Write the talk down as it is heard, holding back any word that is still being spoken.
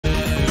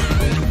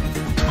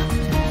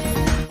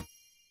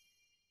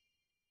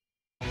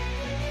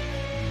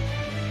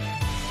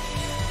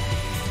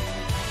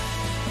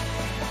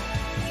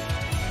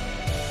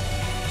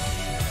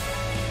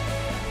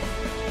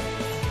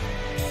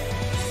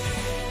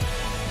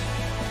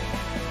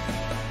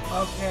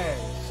Okay,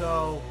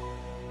 so,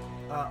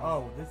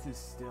 oh, this is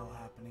still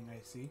happening, I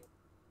see.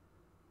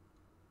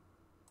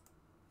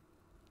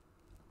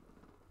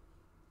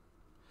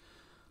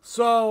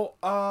 So,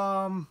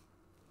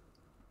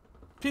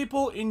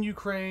 people in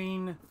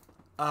Ukraine,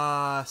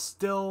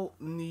 still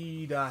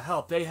need,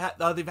 help. They've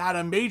had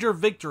a major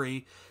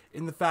victory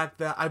in the fact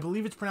that, I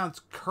believe it's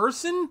pronounced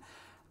Kherson.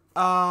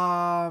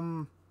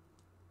 They've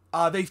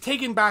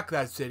taken back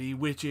that city,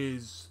 which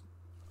is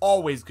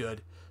always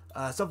good.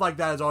 Stuff like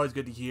that is always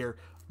good to hear,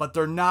 but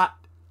they're not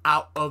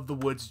out of the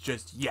woods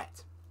just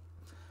yet.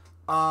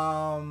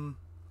 In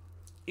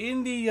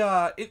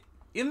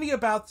the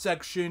About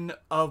section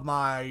of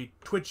my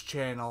Twitch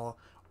channel,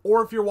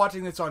 or if you're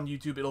watching this on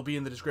YouTube, it'll be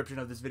in the description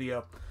of this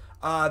video.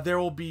 There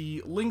will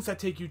be links that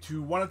take you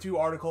to 1 or 2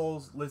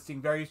 articles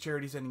listing various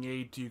charities sending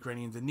aid to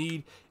Ukrainians in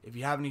need. If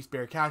you have any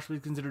spare cash,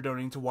 please consider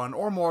donating to one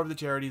or more of the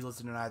charities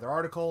listed in either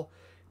article.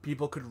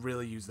 People could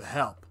really use the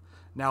help.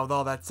 Now, with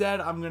all that said,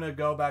 I'm going to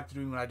go back to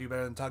doing what I do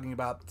better than talking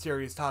about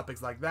serious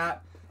topics like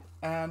that,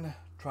 and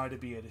try to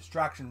be a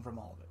distraction from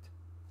all of it.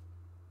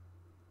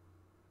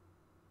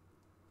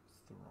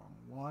 It's the wrong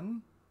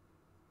one.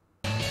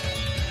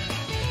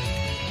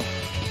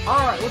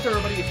 Alright, what's up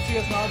everybody, it's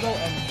CS Naruto,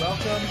 and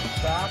welcome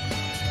back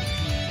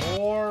to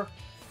more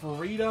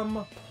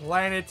Freedom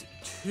Planet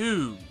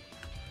 2.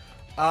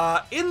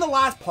 In the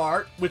last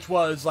part, which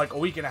was like a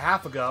week and a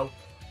half ago,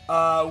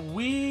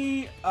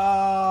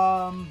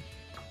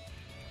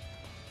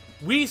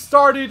 we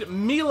started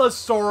Mila's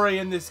story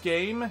in this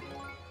game,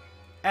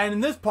 and in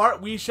this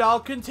part, we shall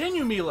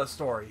continue Mila's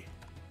story.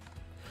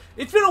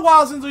 It's been a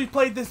while since we've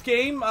played this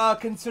game,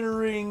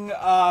 considering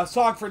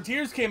Sonic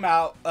Frontiers came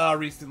out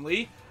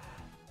recently,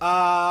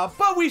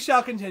 but we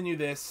shall continue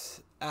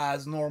this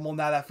as normal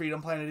now that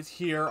Freedom Planet is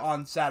here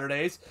on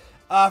Saturdays.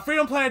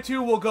 Freedom Planet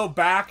 2 will go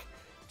back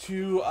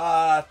to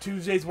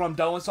Tuesdays when I'm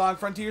done with Sonic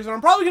Frontiers, and I'm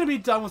probably going to be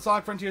done with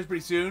Sonic Frontiers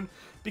pretty soon.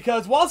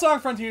 Because while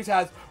Sonic Frontiers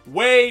has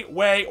way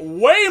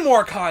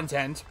more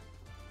content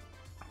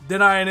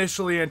than I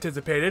initially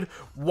anticipated,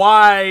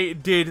 why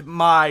did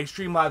my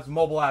Streamlabs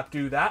mobile app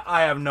do that?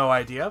 I have no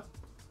idea.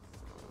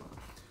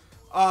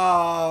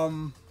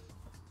 What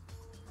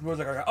was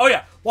I gonna... Oh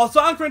yeah, while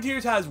Sonic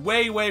Frontiers has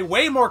way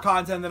more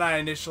content than I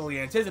initially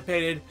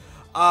anticipated,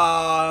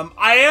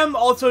 I am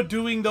also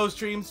doing those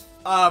streams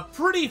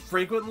pretty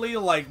frequently,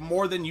 like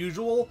more than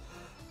usual.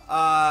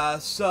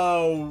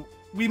 So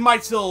we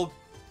might still...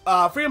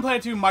 Freedom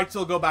Planet 2 might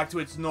still go back to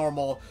its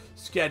normal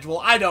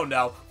schedule. I don't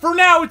know. For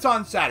now, it's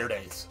on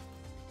Saturdays.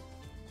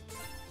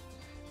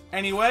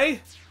 Anyway,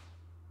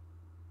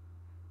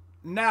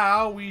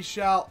 now we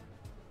shall,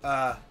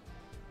 Oh,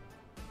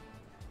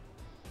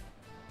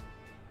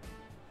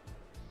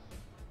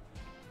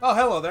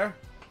 hello there.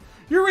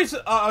 Your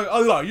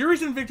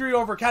recent victory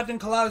over Captain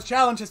Kalau's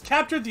challenge has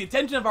captured the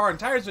attention of our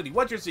entire city.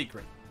 What's your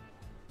secret?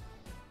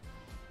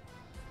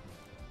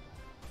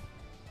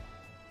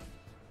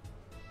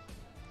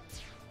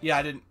 Yeah,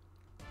 I didn't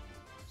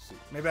see.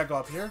 Maybe I go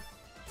up here?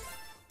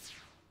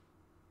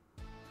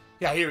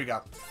 Yeah, here we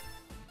go.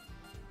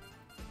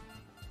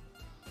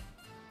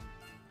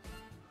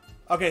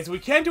 Okay, so we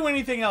can't do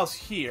anything else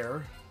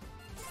here.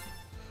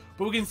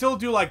 But we can still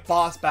do, like,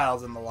 boss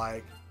battles and the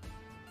like.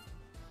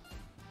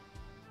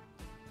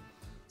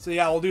 So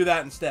yeah, we'll do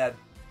that instead.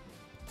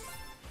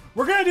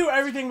 We're gonna do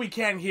everything we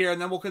can here,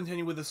 and then we'll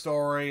continue with the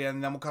story,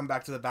 and then we'll come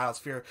back to the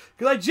Battlesphere.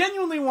 Because I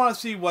genuinely want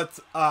to see what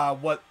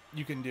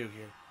you can do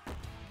here.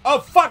 Oh,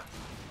 fuck!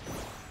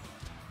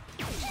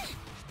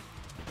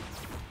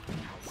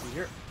 See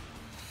here.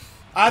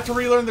 I have to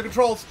relearn the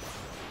controls.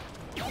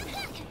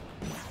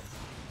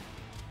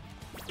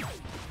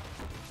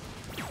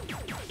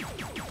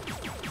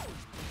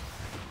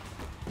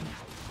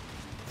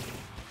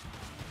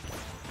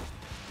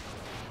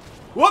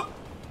 Whoop!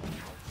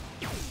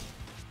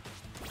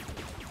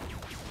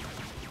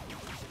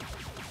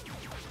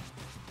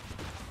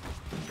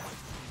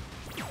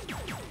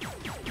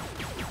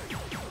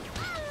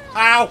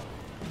 Ow!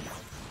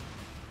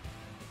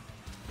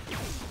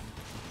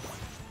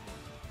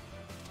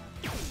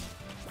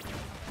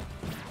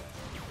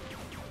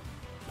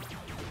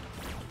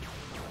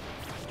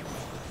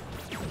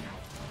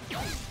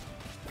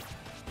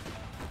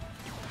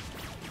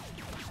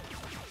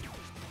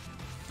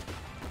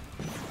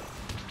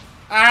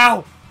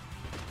 Ow!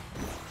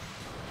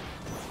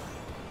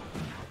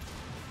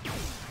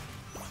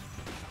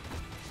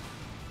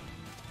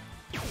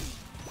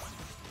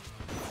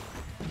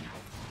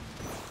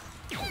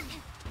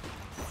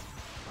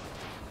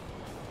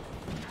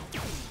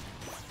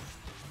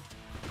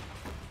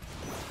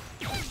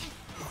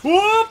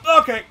 Whoop!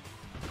 Okay.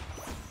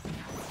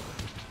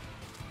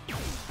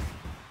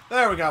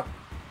 There we go.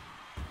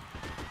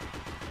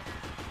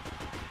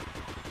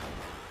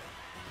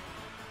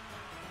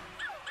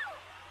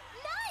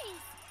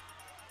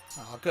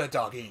 Oh, good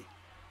doggy.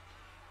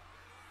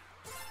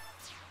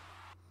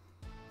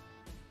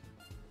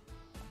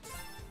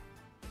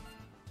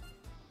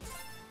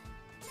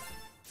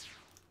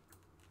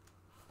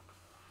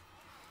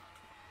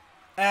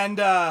 And, Kick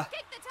the tires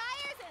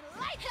and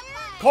light the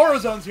fire!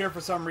 Corozone's here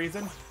for some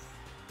reason.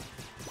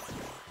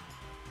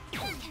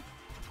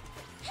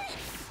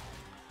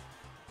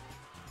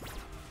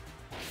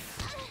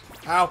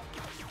 Ow.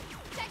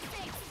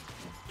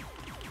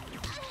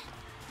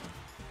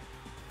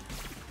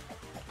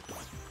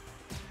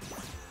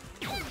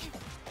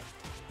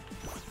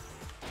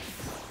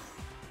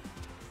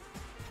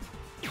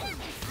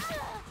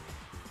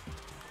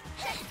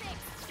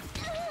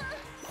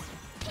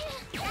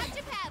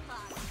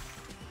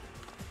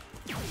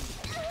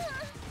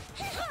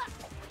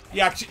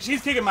 Yeah,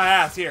 she's kicking my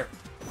ass here.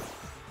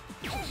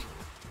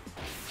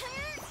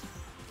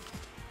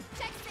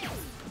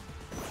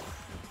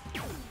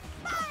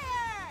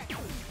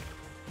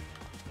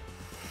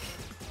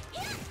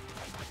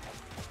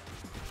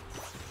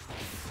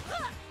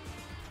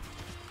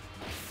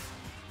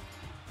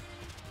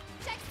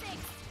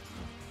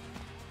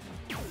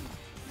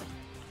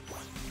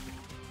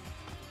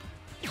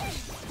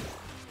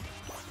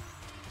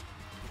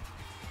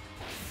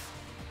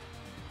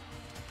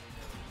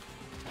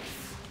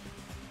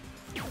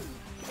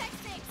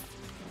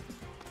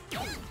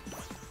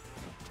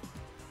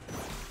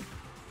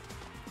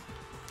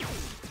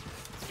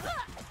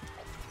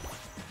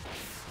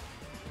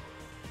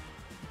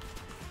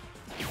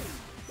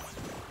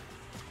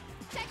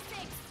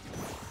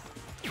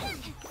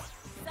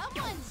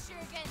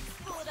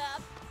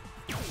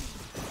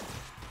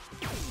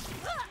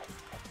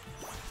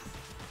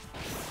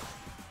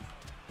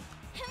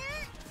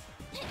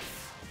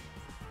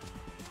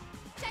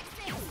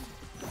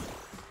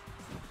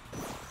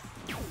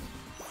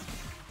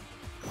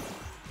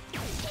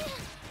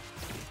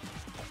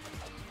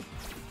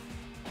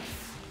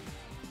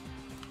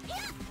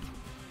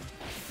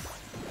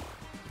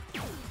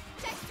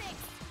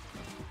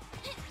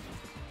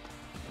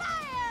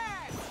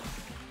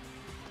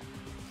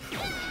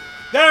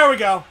 There we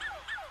go.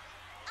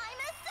 I'm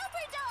a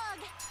super dog.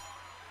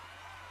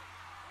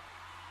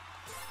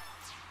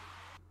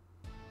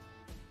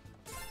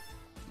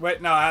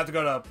 Wait, no, I have to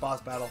go to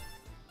boss battle.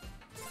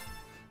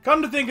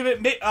 Come to think of it,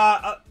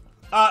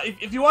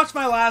 if you watch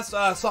my last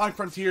Sonic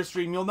Frontier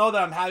stream, you'll know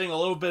that I'm having a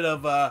little bit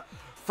of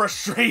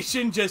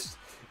frustration just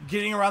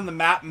getting around the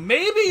map.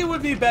 Maybe it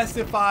would be best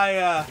if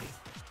I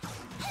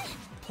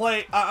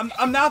play.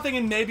 I'm now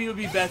thinking maybe it would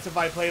be best if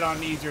I played on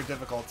an easier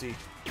difficulty.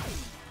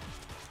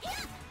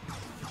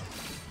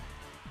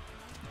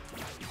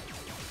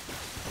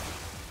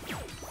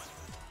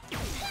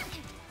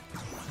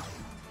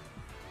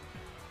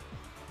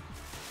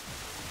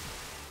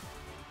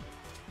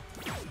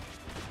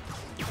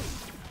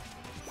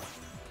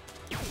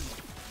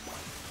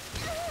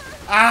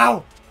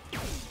 Ow!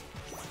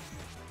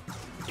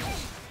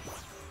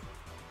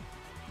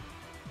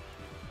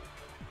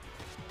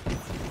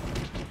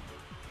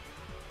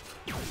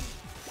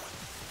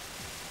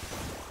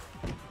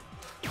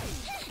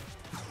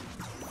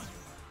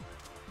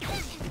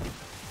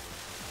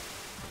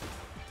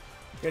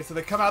 Okay, so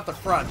they come out the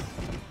front.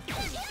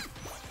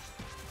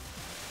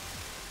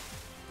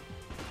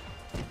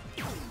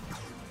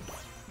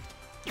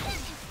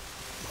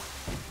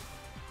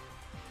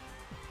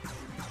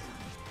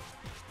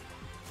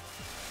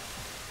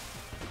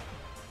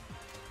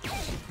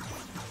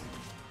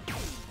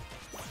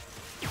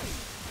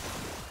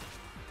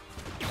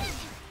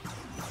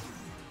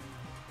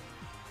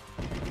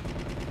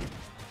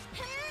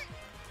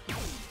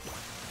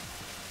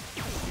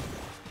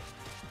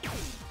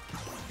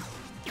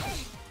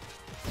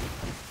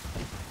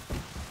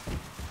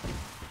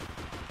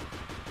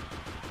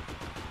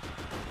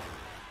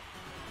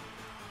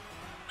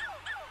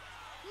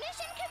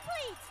 Mission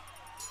complete.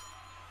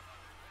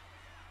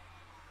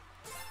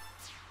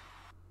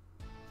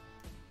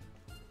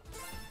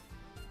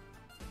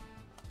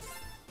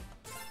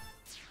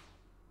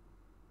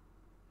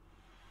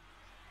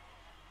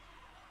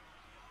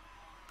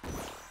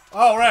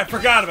 Oh, right, I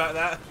forgot about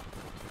that.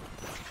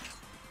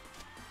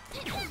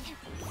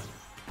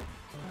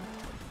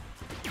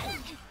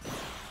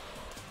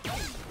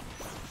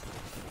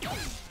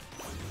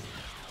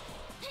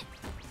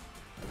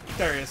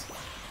 There he is.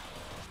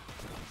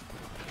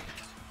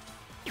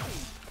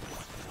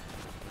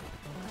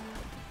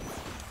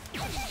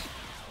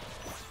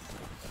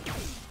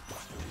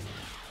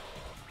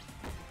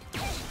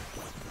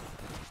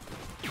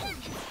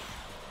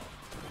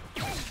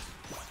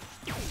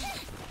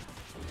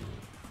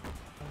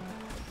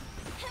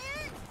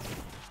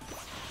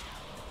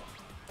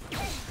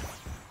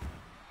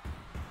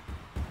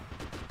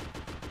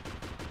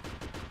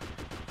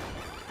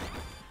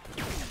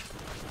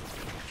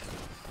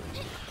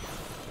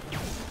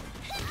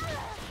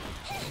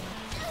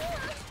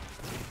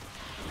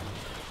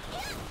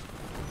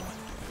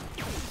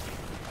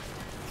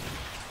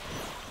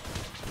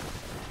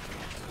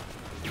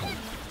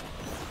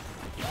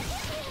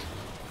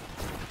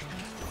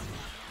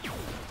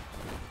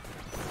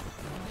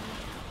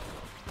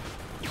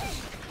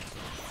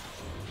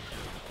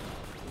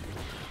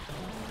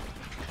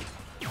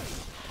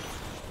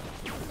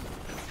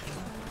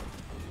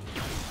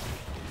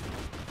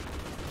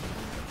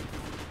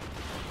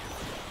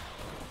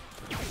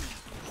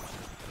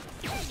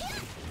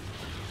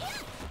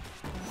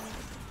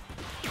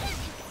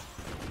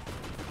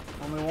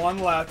 Only one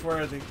left. Where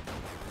is he?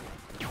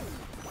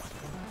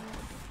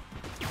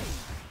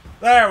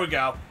 There we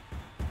go.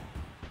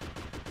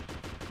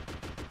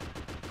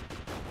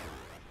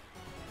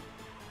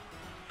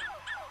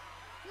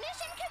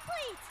 Mission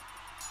complete.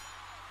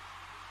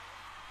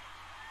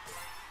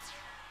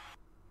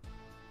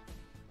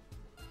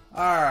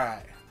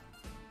 Alright.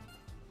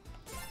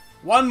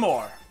 One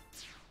more.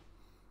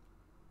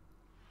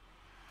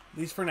 At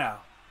least for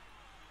now.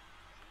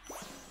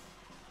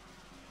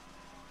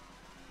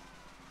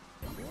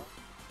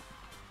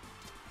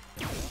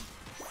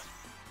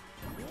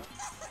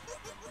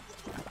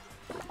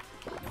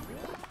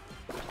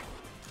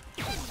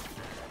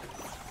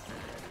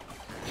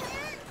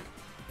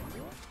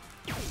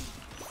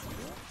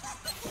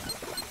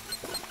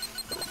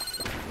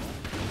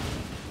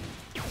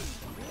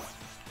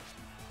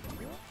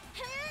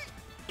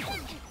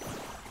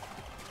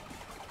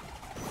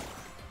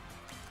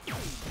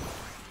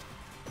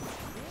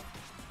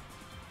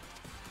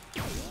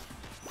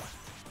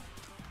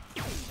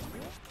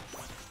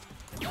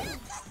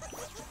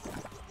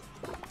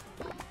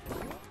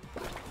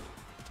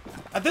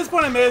 At this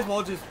point, I may as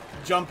well just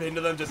jump into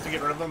them just to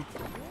get rid of them.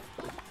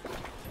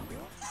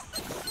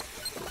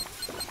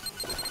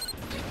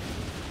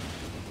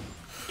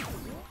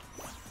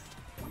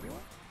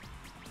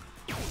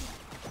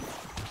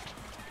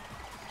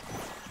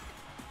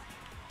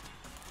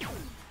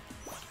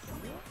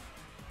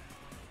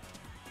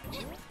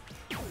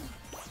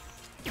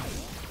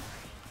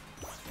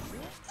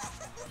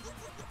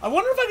 I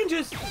wonder if I can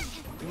just...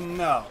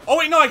 No. Oh,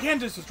 wait, no, I can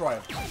just destroy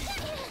him.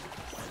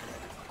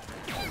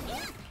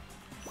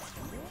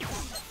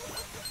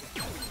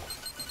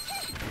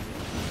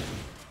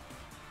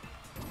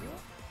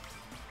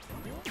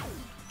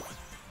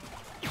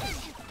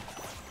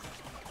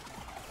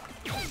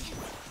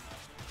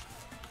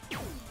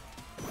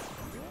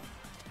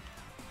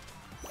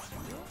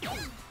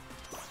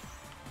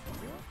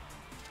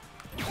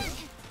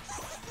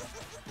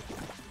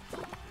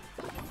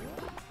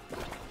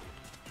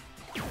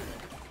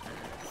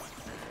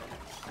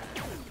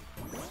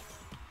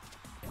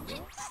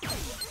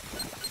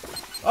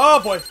 Oh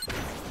boy.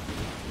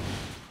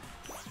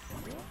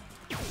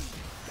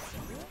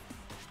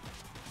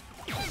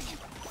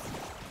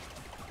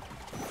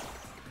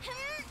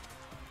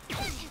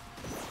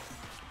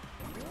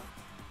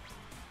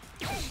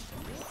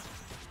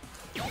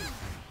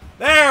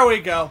 There we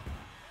go.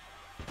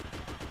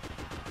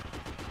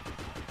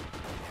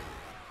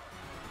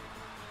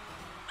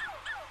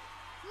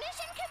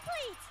 Mission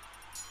complete.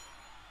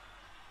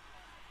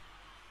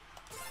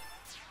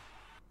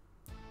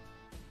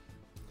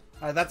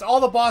 Alright, that's all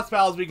the boss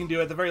battles we can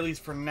do at the very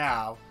least for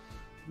now.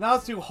 Now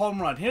let's do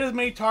Home Run. Hit as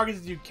many targets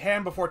as you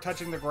can before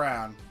touching the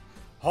ground.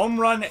 Home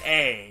Run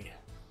A.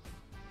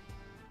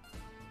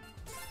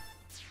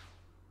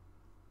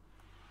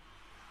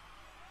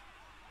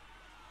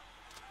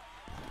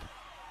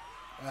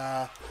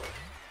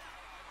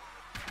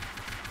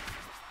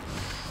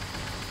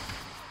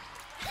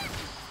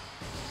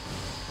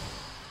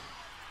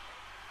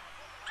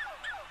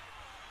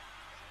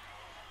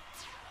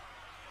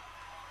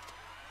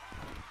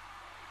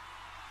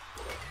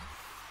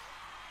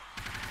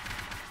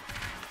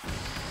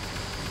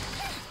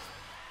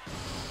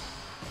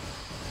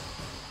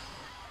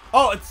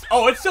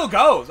 Oh, it still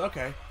goes.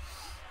 Okay.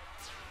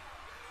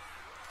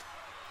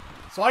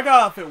 So I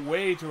got off it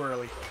way too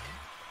early.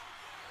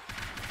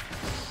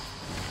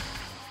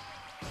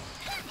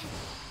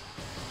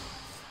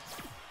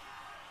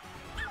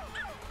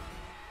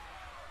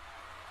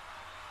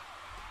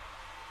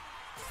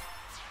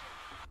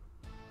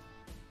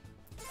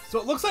 So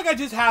it looks like I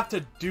just have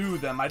to do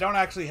them. I don't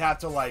actually have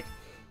to, like,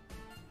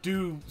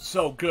 do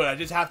so good. I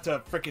just have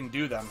to frickin'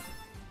 do them.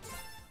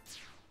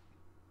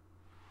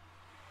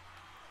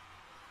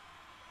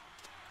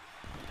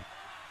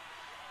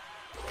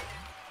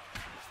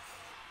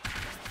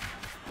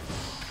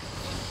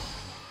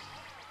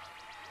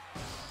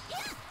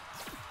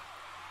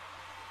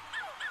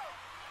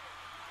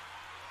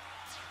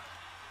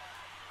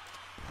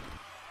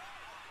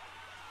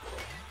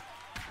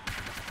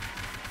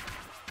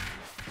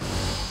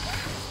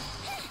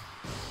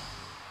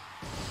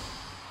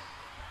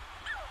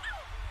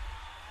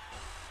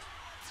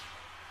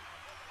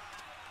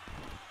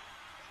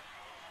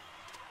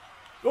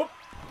 Oop.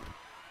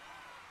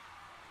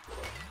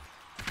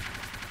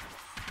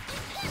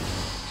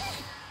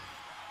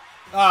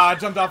 Ah, I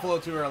jumped off a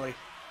little too early.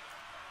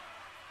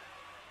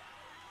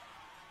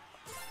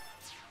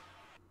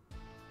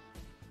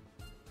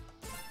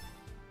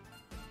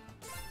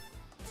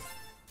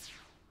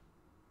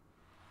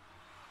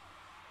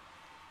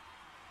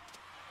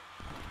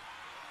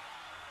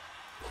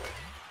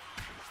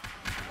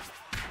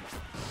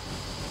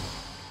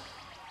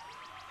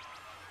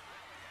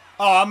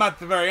 Oh, I'm at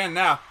the very end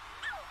now.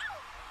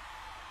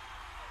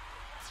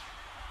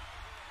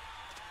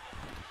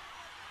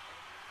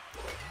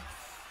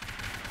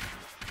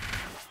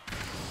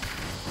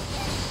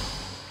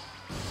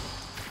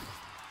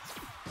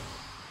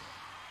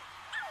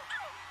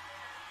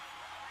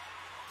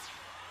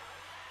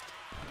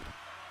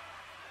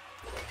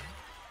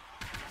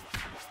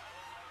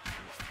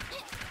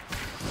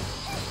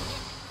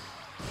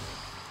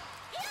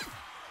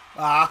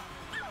 Ah.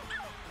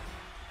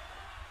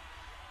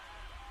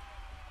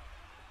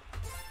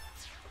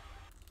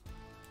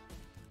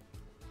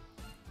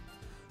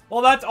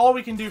 Well, that's all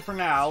we can do for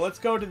now. Let's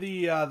go to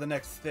the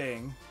next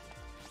thing.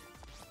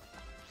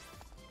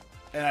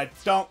 And I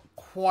don't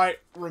quite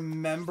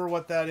remember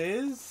what that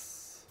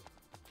is.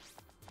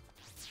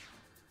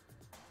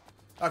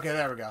 Okay,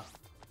 there we go.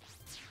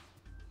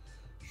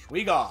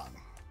 Shuigong.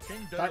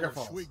 King Tiger Daryl of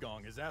Falls.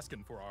 Shuigong is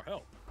asking for our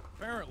help.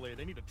 Apparently,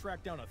 they need to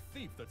track down a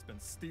thief that's been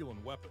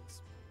stealing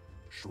weapons.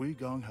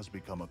 Shuigong has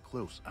become a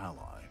close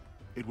ally.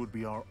 It would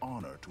be our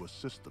honor to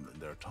assist them in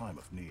their time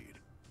of need.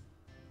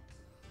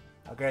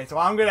 Okay, so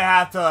I'm gonna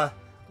have to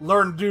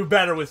learn to do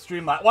better with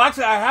Streamlight. Well,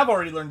 actually, I have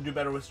already learned to do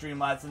better with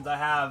Streamlight since I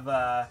have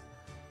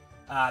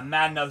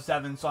Madden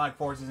 07, Sonic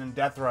Forces, and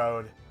Death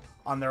Road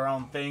on their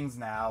own things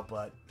now,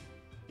 but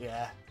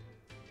yeah.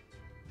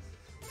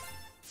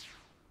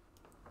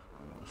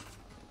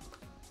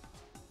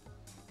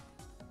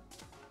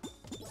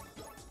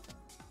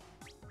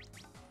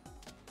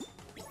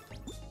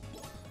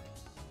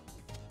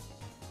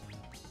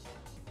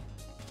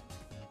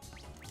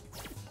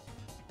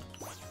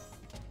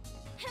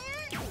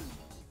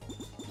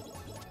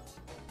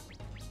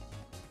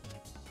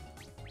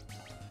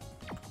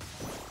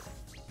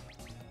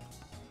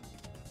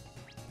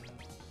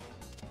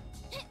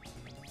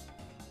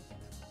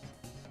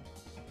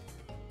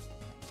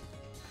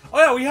 Oh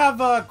yeah, we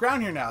have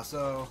ground here now,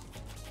 so...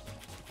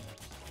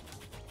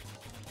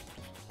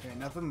 Okay,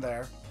 nothing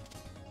there.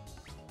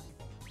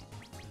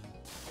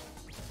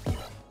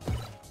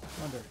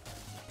 Wonder.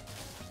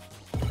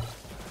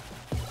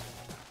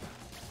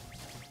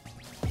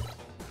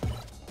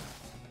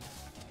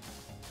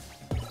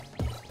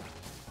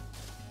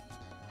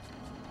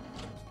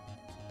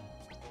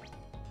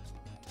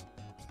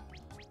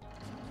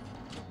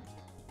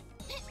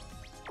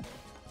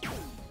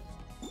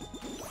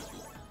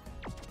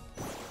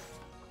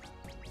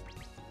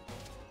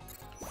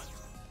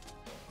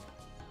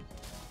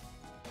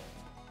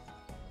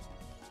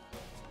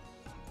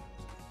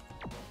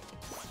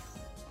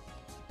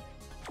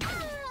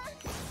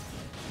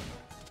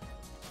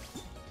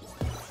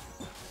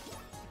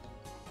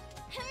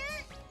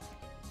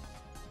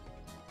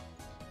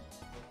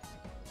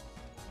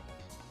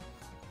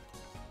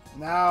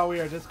 Now we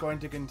are just going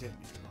to continue.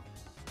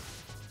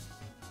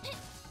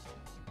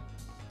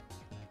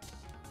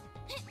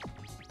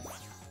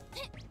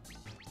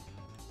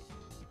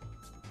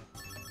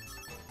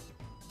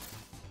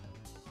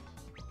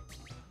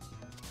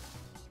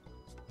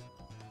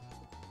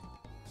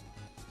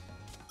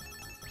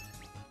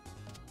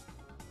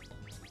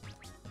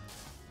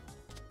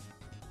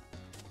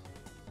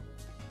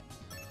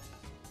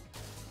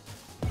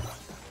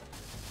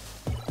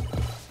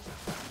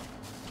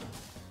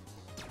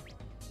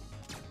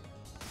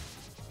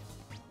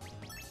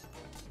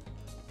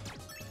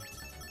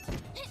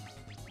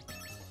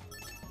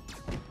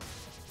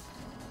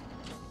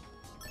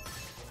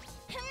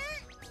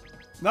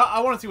 No,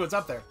 I want to see what's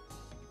up there.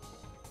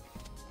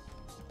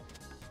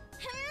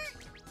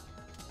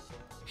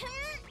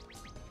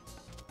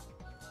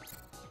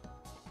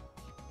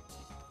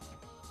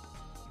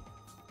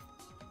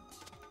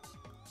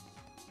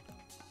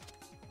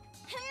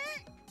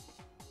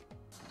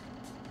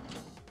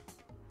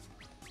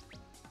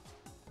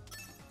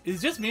 Is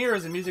it just me, or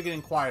is the music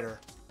getting quieter?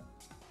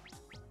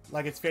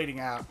 Like it's fading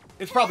out.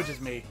 It's probably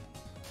just me.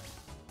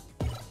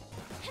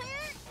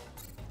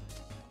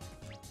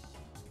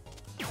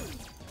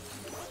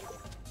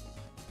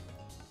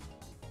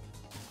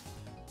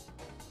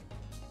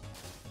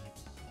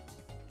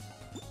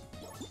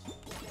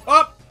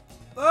 Up!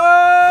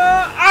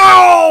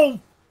 Ow!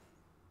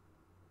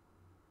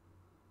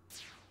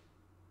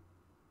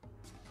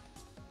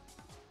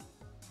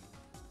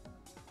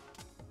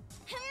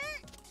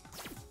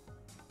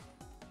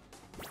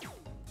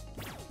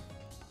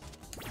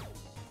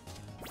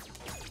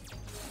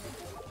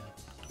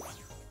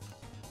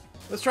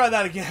 Let's try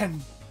that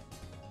again.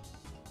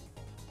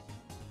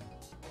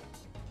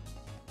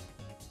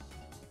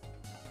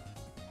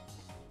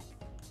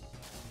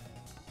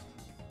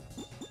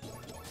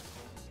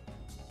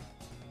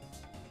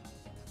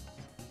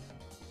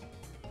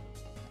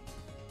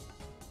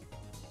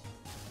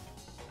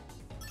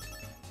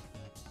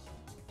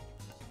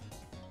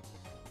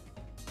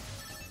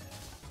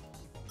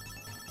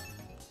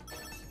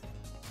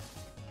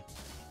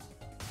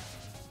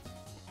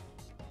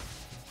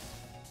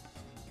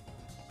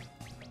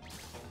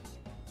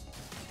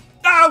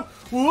 Ow!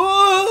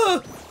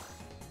 Whoa!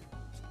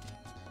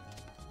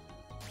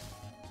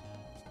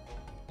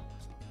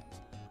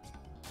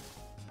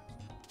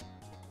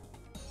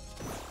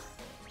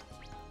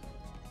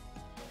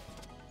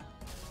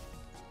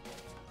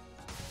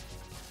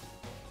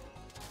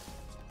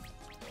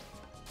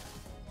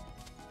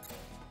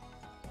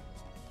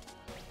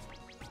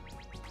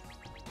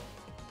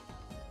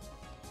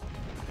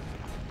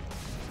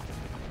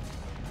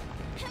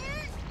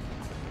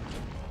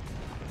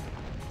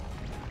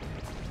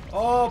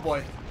 Oh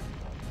boy.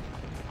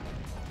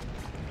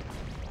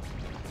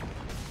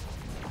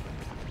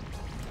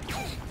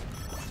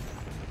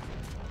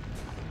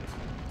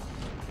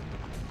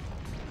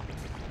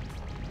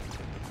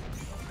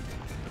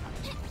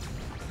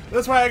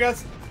 This way, I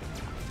guess.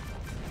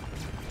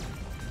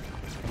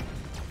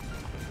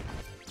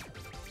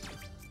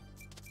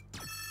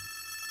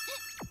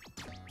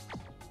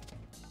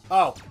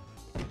 Oh.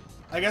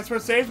 I guess we're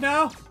safe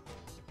now?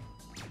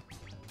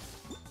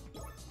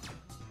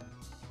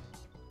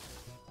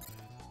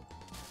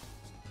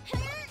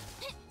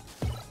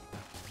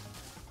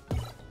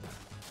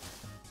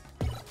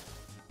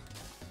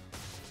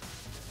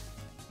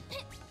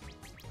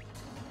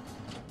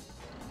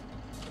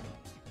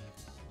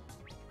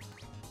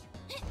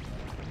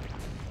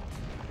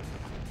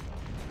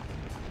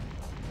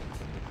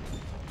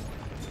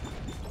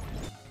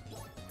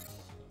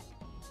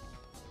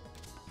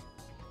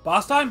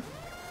 Boss time?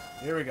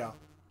 Here we go.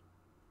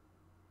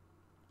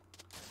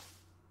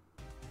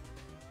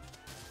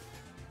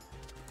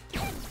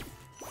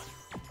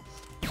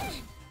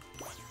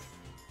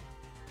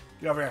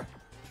 Get over here.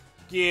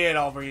 Get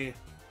over here.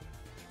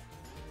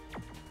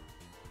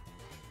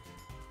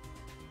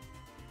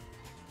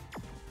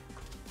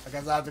 I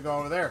guess I have to go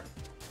over there.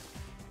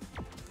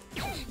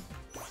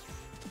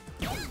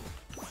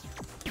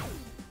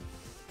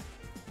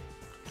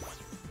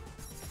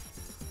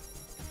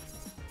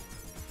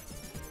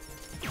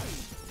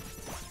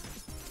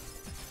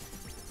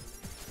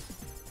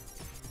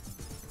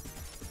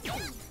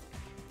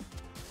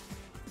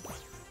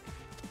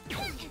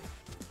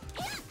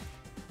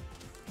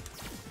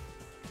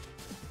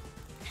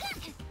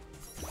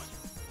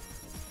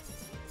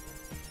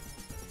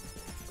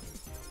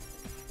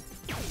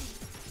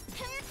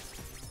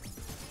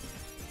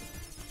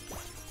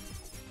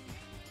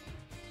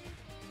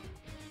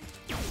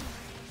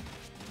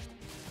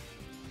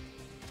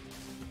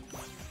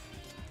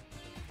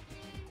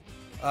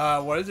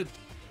 What is it?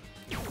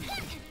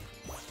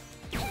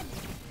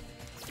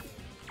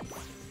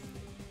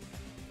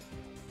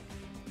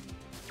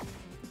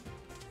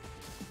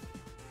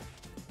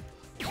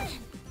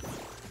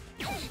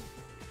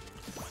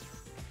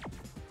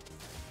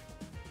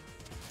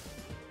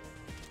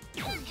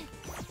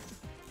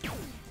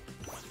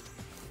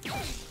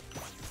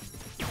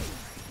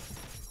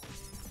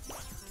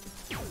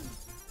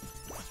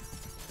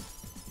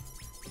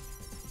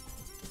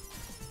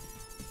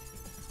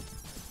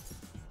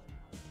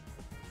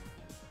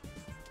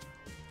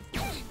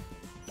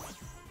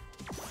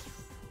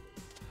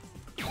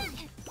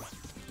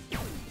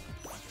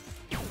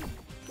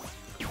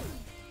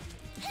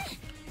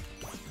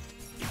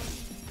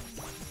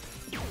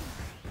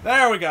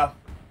 There we go.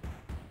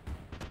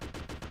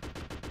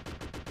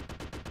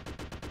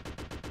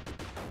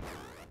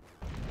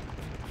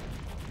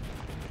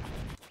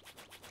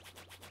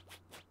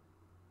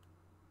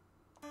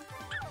 I'm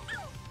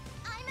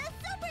a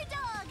super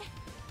dog.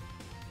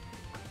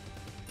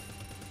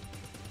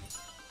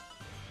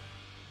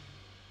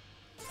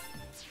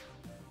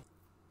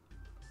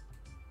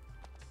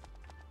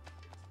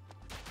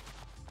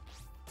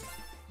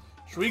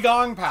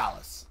 Shuigong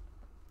Palace.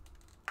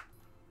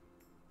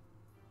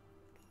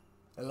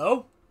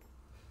 Hello?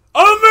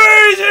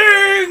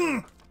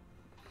 Amazing!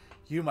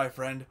 You, my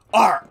friend,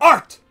 are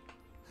art!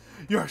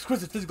 Your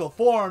exquisite physical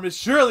form is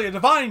surely a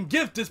divine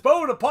gift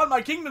bestowed upon my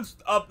kingdom's,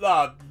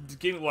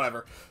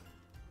 whatever.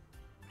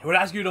 I would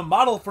ask you to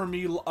model for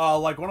me,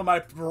 like one of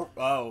my,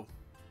 oh.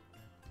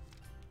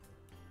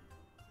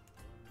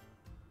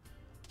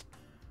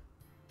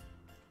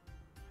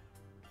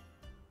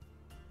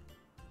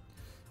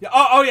 Yeah,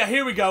 oh yeah,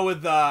 here we go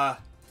with,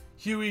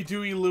 Huey,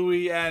 Dewey,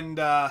 Louie,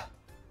 and,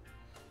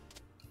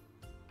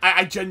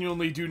 I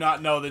genuinely do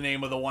not know the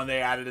name of the one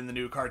they added in the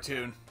new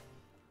cartoon.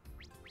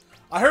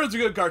 I heard it's a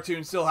good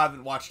cartoon, still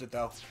haven't watched it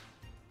though.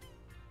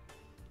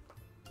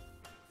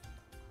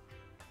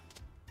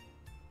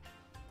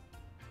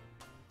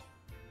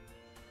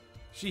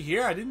 She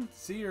here? I didn't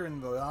see her in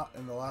the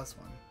last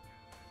one.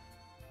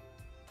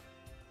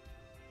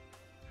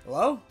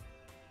 Hello?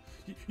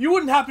 You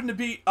wouldn't happen to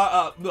be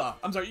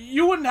I'm sorry.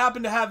 You wouldn't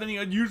happen to have any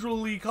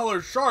unusually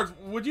colored shards,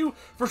 would you?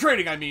 For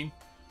trading, I mean.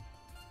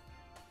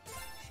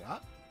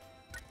 Shot?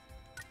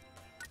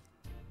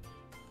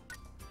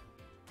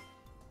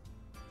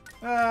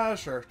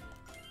 Sure.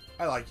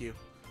 I like you.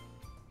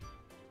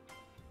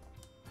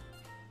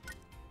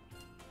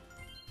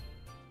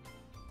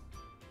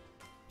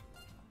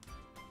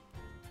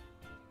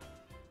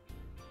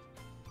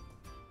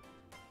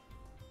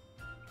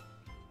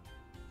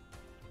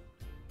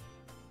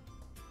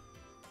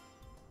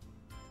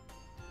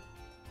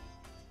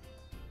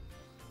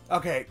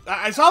 Okay,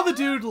 I saw the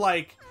dude,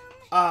 like,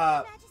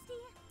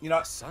 you know...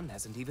 The sun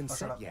hasn't even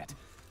set yet.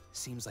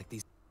 Seems like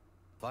these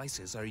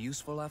devices are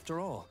useful after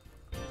all.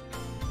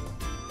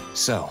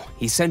 So,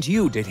 he sent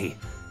you, did he?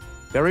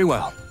 Very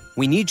well.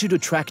 We need you to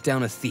track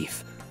down a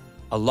thief.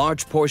 A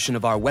large portion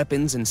of our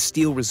weapons and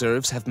steel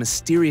reserves have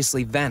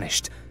mysteriously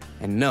vanished.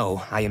 And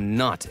no, I am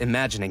not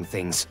imagining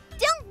things.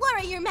 Don't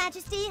worry, Your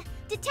Majesty.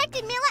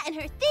 Detective Mila and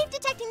her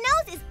thief-detecting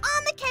nose is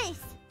on the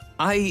case.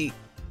 I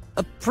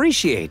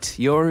appreciate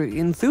your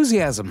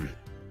enthusiasm.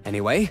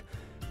 Anyway,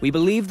 we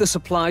believe the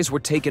supplies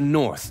were taken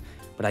north,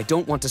 but I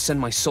don't want to send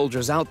my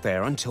soldiers out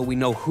there until we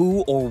know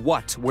who or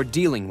what we're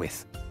dealing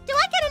with. Do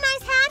I get a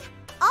nice hat?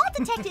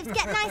 detectives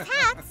get nice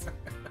hats.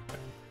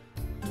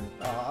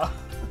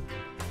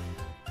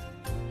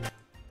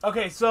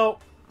 Okay, so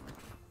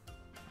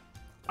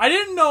I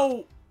didn't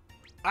know.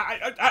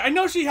 I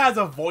know she has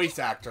a voice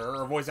actor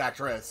or voice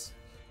actress,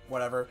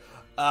 whatever.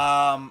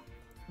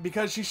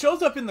 Because she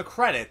shows up in the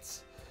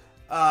credits.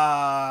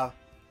 But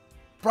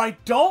I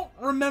don't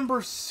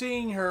remember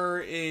seeing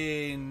her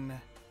in.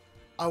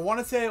 I want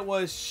to say it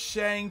was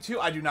Shang 2.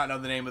 I do not know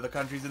the name of the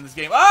countries in this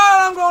game.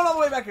 Ah, I'm going all the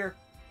way back here.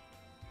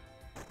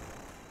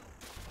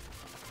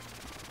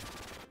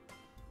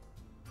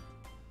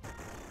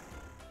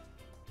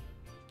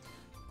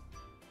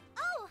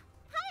 Oh,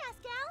 hi,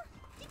 Ascal.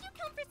 Did you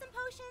come for some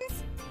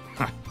potions?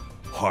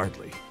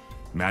 Hardly.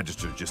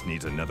 Magister just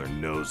needs another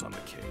nose on the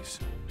case.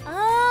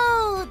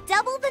 Oh,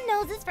 double the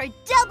noses for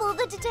double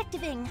the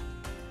detectiving.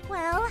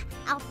 Well,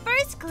 our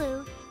first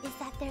clue is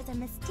that there's a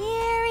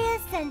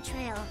mysterious scent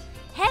trail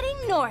heading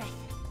north.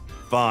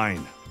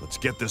 Fine. Let's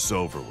get this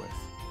over with.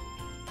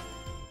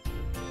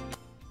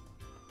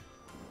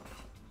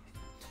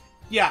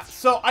 Yeah,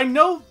 so I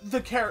know the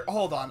character.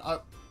 Hold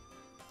on.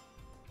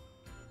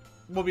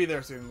 We'll be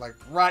there soon. Like,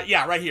 right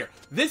here.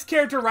 This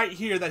character right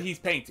here that he's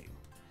painting.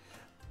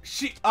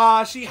 She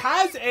has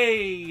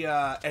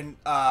a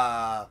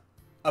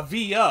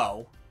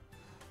VO.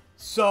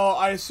 So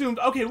I assumed,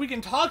 okay, we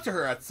can talk to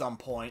her at some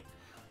point.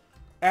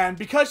 And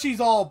because she's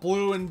all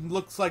blue and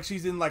looks like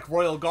she's in, like,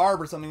 royal garb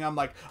or something, I'm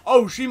like,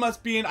 oh, she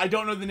must be in, I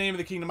don't know the name of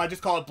the kingdom, I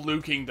just call it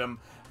Blue Kingdom.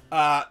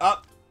 To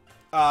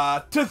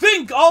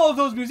think all of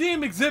those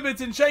museum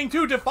exhibits in Shang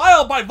 2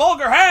 defiled by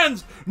vulgar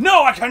hands!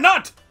 No, I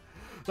cannot!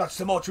 Such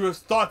tumultuous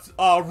thoughts,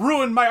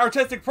 ruin my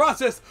artistic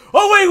process!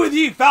 Away with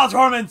ye, foul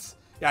torments!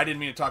 Yeah, I didn't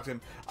mean to talk to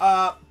him.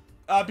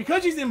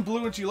 Because she's in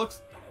blue and she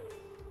looks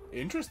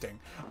interesting.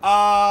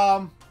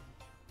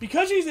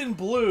 Because she's in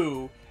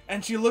blue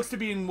and she looks to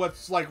be in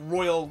what's like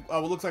royal,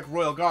 what looks like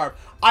royal garb,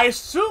 I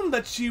assumed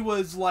that she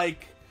was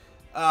like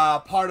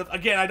part of.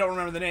 Again, I don't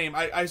remember the name.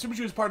 I assumed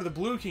she was part of the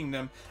Blue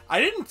Kingdom. I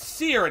didn't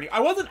see her. I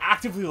wasn't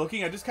actively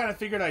looking. I just kind of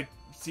figured I'd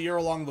see her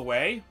along the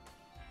way.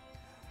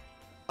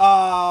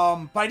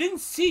 But I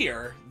didn't see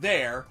her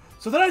there.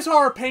 So then I saw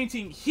her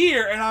painting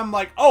here, and I'm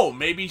like, oh,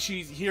 maybe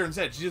she's here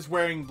instead. She's just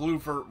wearing blue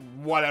for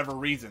whatever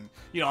reason.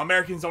 You know,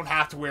 Americans don't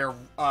have to wear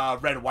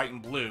red, white,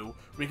 and blue.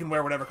 We can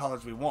wear whatever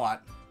colors we want.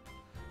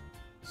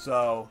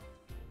 So,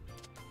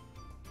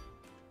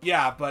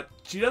 yeah, but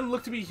she doesn't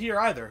look to be here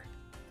either.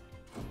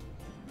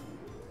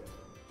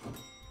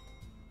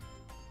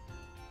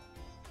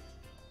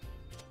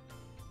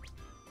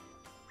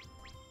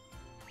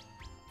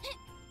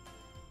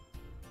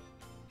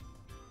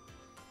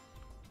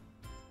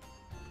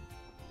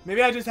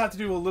 Maybe I just have to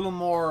do a little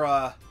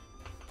more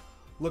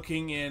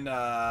looking in.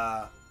 I'm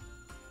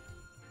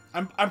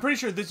pretty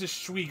sure this is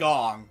Shui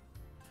Gong,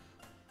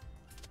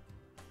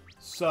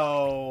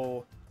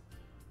 so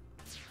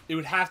it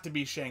would have to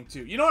be Shang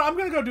 2. You know what? I'm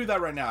gonna go do that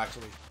right now,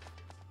 actually.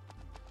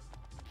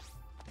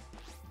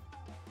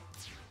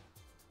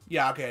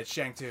 Yeah, okay, it's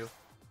Shang 2.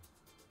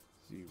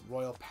 See,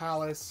 Royal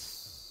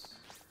Palace.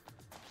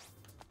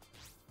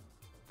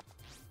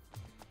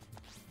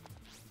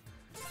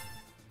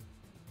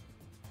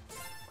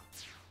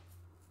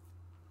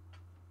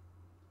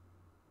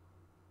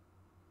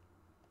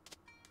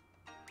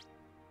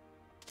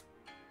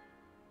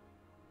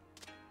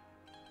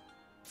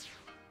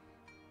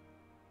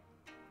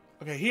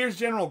 Okay, here's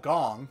General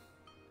Gong.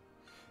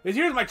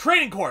 Here's my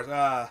training course. We've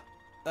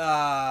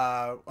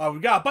got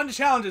a bunch of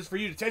challenges for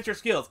you to test your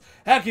skills.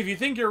 Heck, if you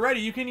think you're ready,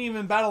 you can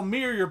even battle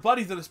me or your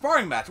buddies in a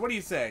sparring match. What do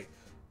you say?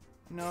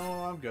 No,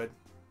 I'm good.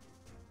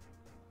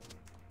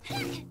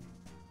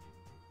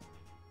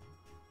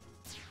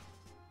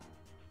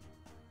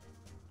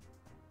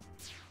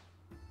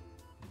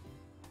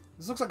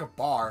 This looks like a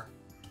bar.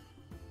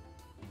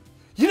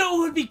 You know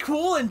what would be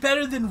cool and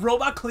better than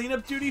robot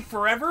cleanup duty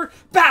forever?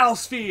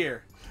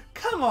 Battlesphere!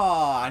 Come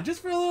on,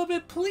 just for a little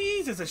bit,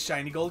 please. It's a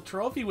shiny gold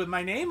trophy with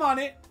my name on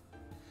it.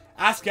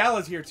 Ascal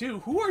is here too.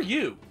 Who are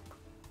you?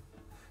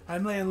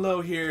 I'm laying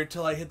low here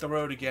till I hit the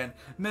road again.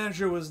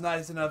 Manager was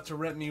nice enough to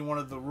rent me one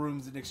of the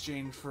rooms in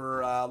exchange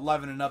for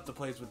livening up the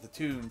place with the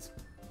tunes.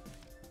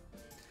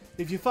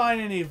 If you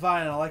find any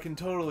vinyl, I can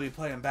totally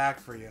play them back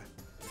for you.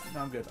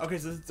 No, I'm good. Okay,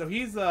 so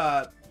he's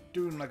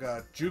doing like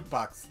a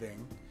jukebox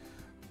thing.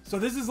 So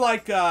this is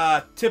like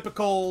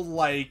typical,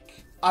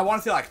 like, I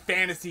want to say like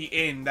Fantasy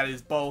Inn that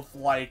is both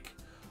like,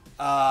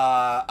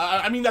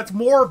 I mean that's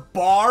more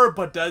bar,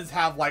 but does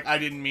have like, I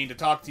didn't mean to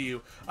talk to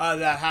you,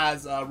 that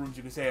has rooms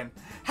you can stay in.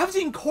 Haven't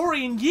seen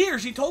Corey in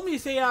years. She told me to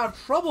stay out of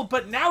trouble,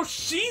 but now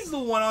she's the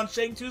one on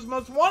Shang 2's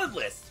most wanted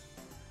list.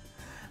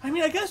 I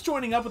mean, I guess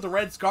joining up with the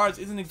Red Scars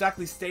isn't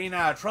exactly staying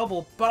out of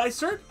trouble, but I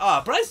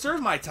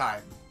served my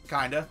time,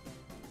 kinda.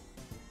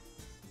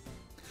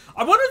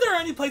 I wonder if there are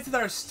any places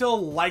that are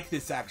still like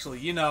this, actually,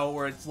 you know,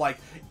 where it's like,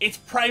 it's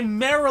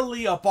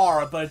primarily a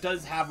bar, but it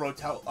does have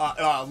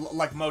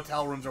like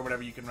motel rooms or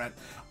whatever you can rent.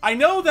 I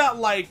know that,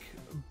 like,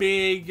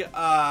 big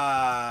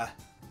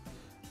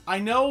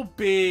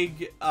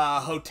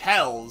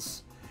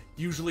hotels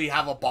usually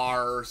have a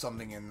bar or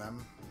something in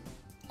them.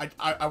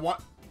 I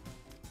want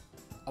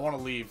to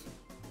leave.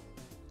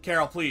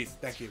 Carol, please.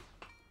 Thank you.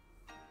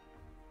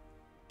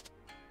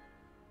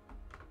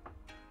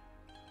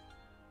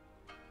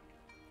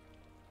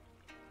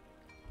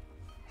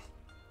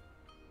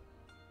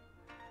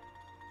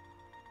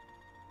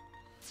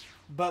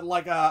 But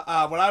like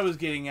what I was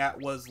getting at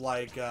was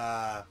like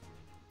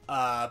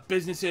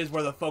businesses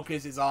where the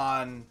focus is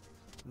on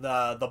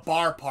the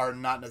bar part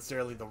and not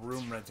necessarily the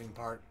room renting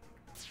part.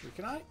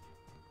 Can I?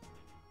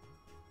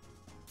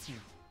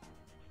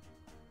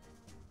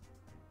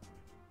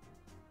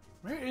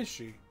 Where is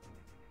she?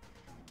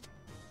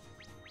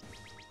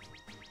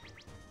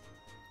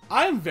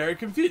 I am very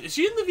confused. Is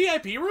she in the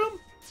VIP room?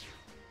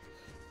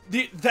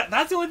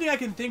 That's the only thing I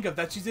can think of.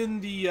 That she's in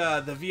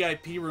the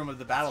VIP room of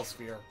the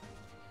Battlesphere.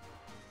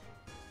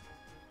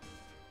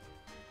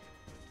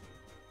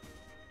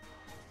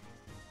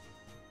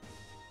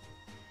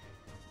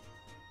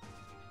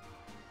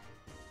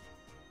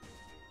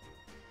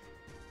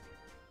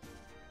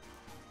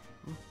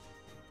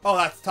 Oh,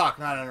 that's talk,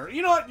 not under.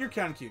 You know what? You're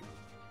kind of cute.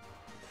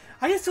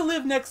 I used to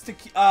live next to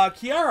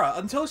Kiara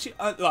until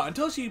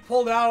she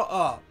pulled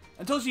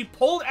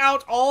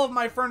out all of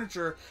my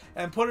furniture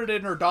and put it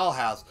in her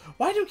dollhouse.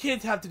 Why do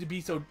kids have to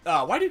be so?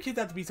 Why do kids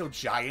have to be so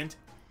giant?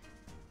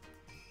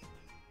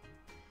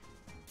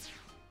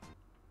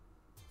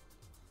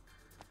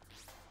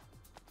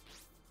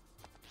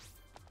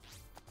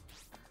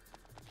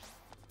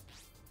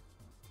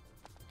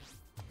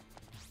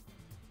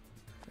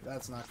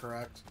 That's not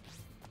correct.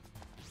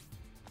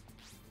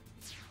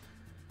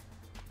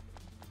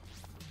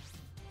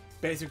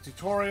 Basic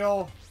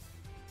tutorial.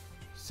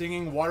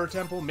 Singing water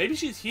temple. Maybe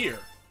she's here.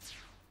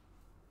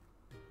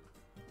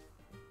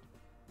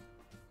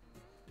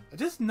 I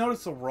just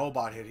noticed a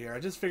robot hit here. I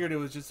just figured it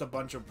was just a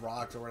bunch of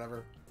rocks or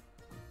whatever.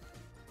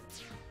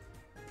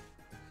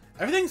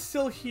 Everything's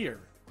still here.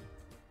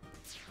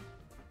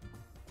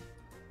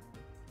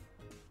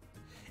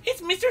 It's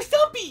Mr.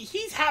 Stumpy!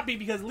 He's happy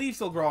because leaves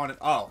still grow on it.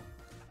 Oh.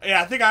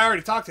 Yeah, I think I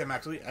already talked to him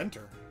actually.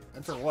 Enter.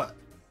 Enter what?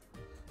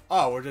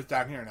 Oh, we're just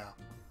down here now.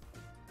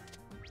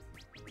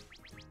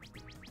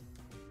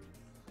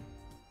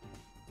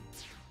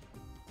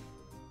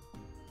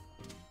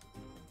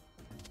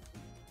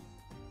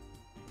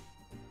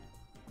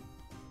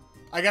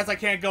 I guess I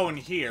can't go in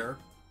here.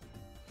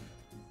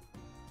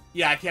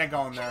 Yeah, I can't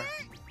go in there.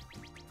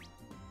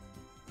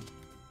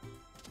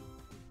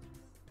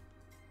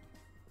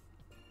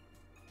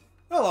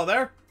 Hello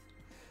there.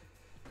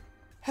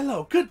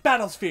 Hello, good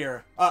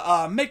Battlesphere.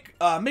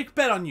 Make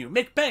bet on you.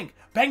 Make bank.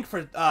 Bank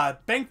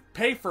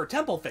pay for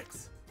temple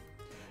fix.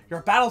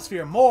 Your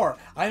Battlesphere more.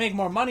 I make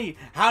more money.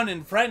 Hound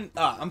and friend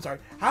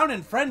Hound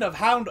and friend of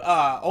Hound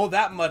owe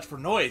that much for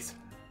noise.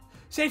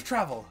 Safe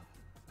travel.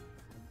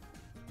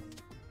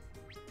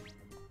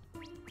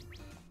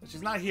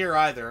 She's not here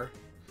either.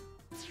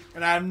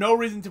 And I have no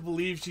reason to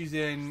believe she's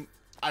in...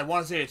 I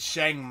want to say it's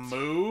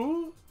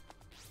Shangmu?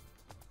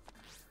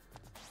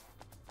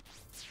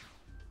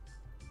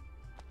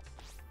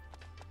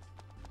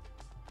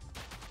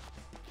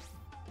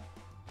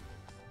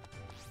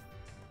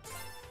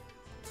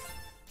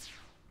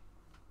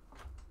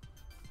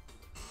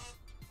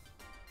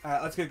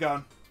 Alright, let's get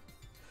going.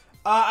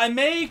 I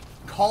may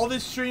call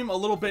this stream a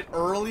little bit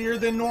earlier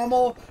than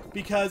normal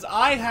because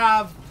I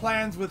have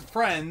plans with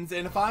friends,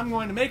 and if I'm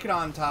going to make it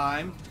on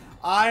time,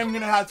 I'm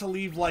going to have to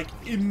leave, like,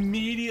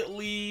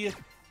 immediately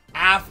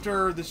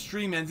after the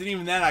stream ends, and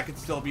even then I could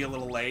still be a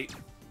little late.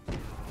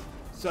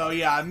 So,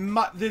 yeah,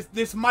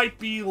 this might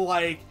be,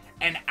 like,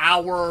 an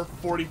hour,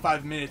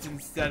 45 minutes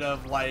instead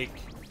of, like,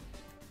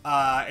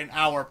 an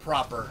hour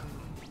proper.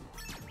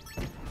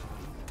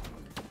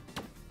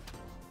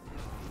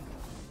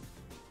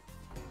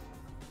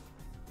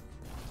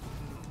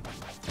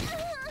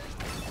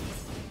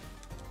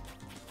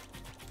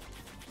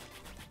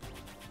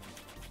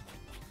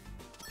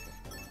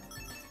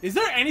 Is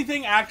there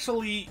anything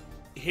actually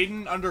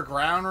hidden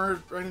underground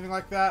or anything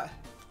like that?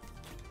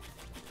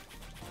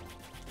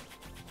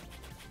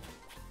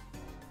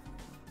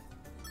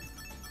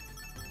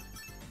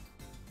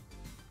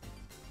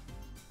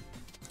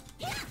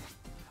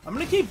 I'm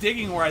gonna keep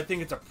digging where I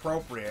think it's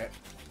appropriate.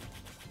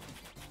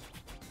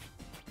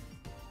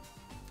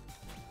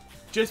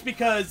 Just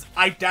because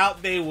I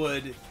doubt they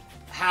would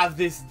have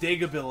this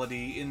dig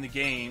ability in the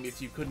game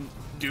if you couldn't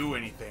do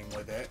anything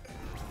with it.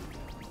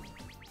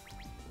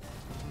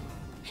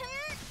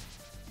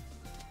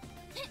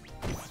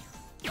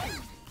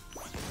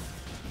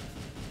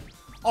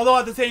 Although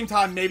at the same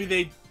time, maybe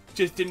they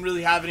just didn't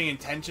really have any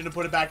intention to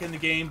put it back in the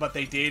game, but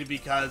they did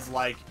because,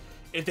 like,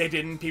 if they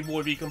didn't, people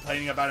would be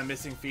complaining about a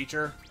missing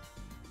feature.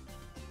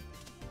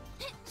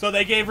 So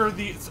they gave her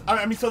the...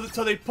 I mean, so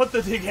they put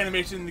the dig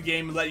animation in the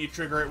game and let you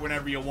trigger it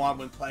whenever you want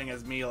when playing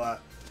as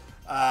Mila.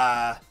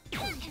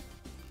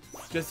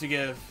 Just to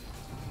give...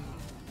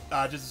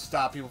 just to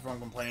stop people from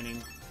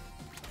complaining.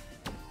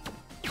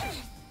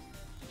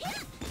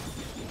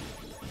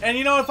 And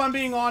you know, if I'm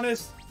being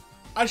honest,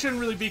 I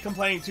shouldn't really be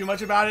complaining too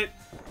much about it,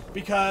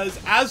 because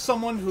as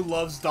someone who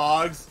loves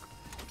dogs,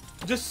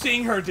 Just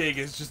seeing her dig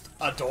is just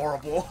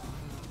adorable.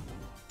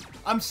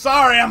 I'm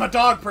sorry, I'm a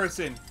dog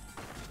person.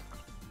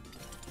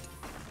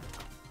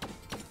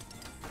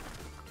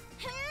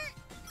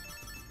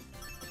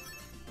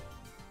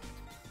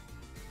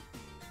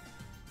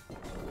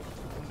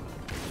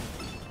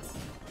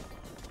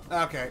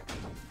 Okay.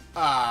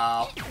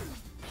 Oh.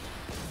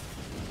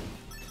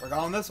 We're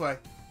going this way.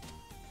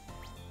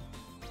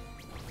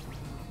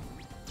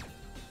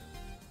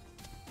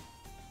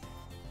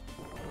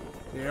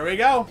 Here we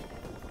go.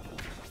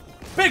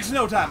 Big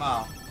snow time.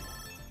 Oh.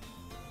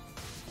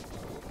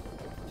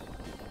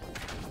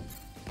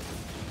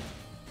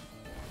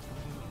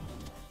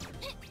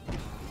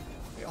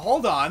 Hey,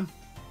 hold on.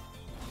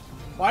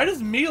 Why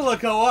does Mila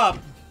go up?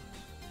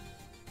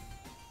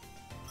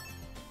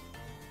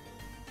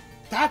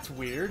 That's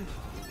weird.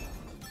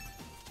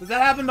 Does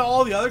that happen to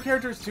all the other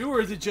characters too,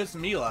 or is it just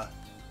Mila?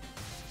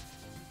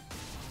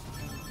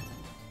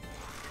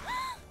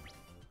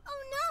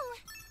 Oh no!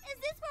 Is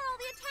this where all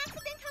the attacks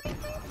have been coming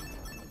from?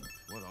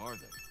 What are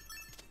they?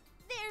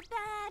 They're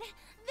bad.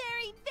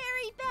 Very,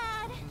 very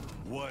bad.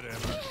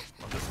 Whatever.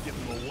 I'll just give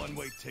them a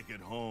one-way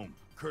ticket home,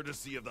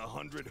 courtesy of the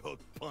 100-hook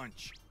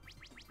punch.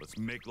 Let's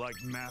make like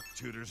math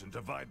tutors and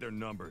divide their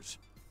numbers.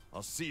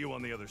 I'll see you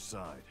on the other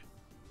side.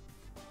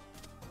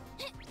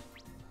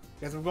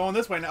 Guess we're going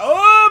this way now.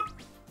 Oh!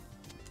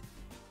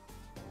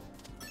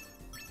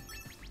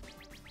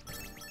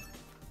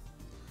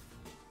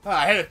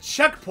 I had a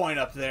checkpoint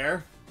up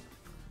there,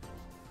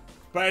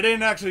 but I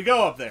didn't actually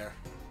go up there.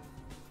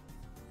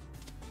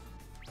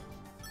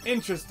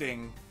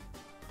 Interesting.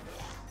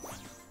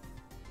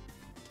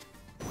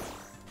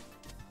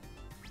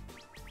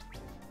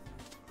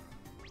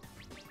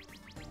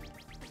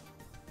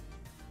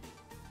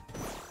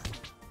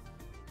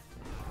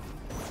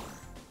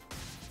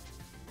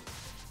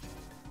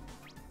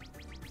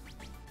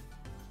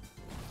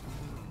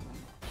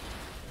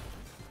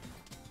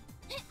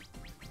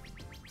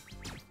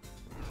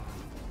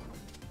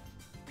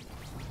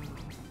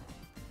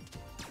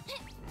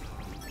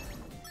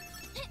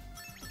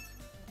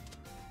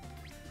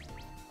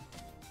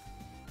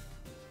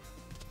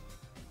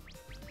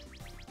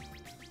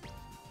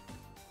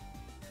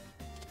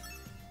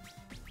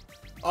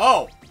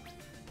 Oh!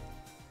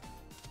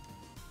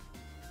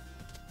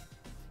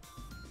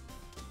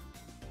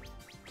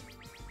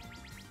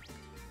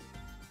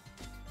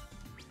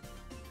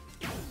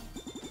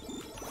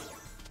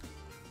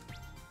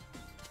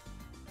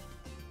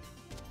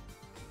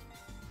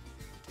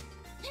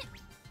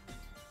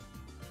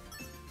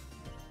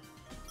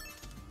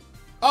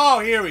 Oh,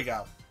 here we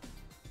go.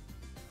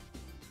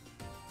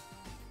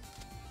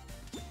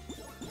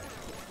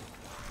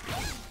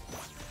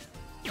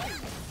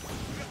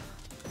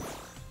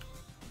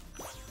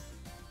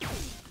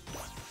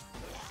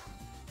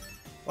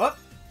 Well,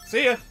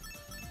 see ya.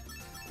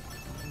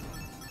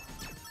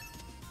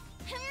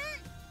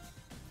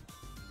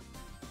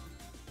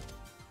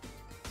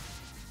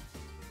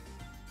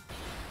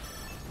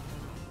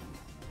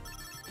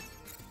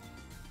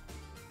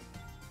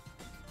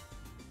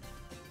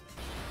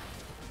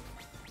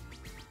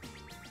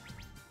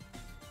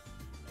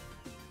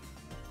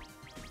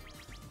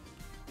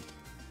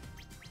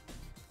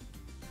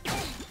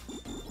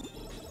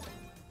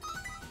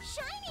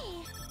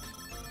 Shiny!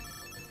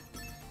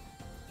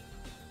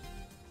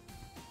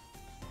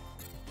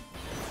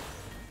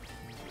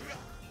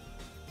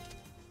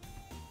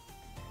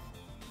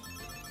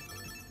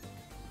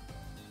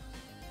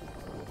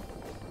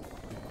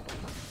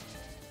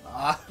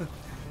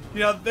 You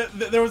know,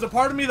 there was a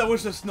part of me that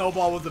wished the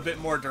snowball was a bit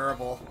more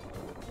durable.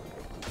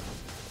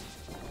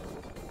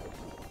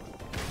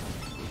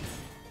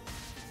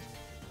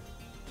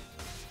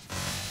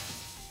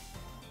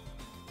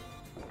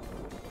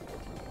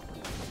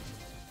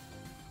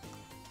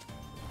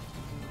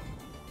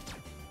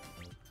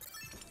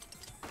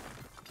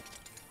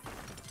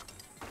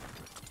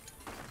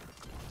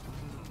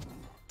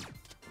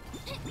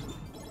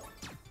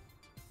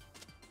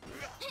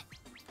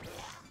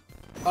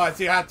 Oh, I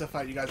see. I have to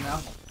fight you guys now.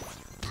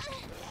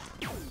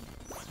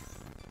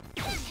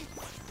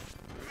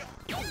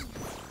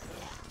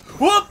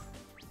 Whoop!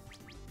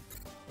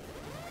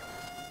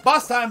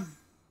 Boss time!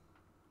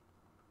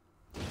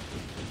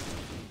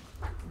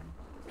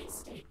 Please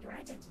state your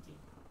identity.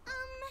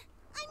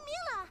 I'm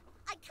Mila.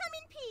 I come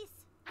in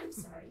peace. I'm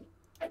sorry.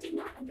 I did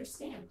not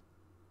understand.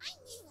 I'm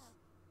Mila.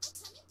 I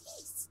come in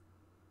peace.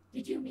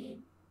 Did you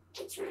mean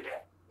intruder?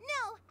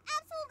 No,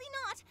 absolutely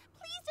not.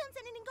 Please don't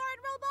send any guard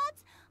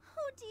robots.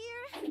 Oh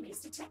dear.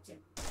 Enemies detected.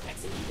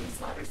 Executing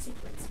slaughter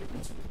sequence with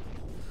mission.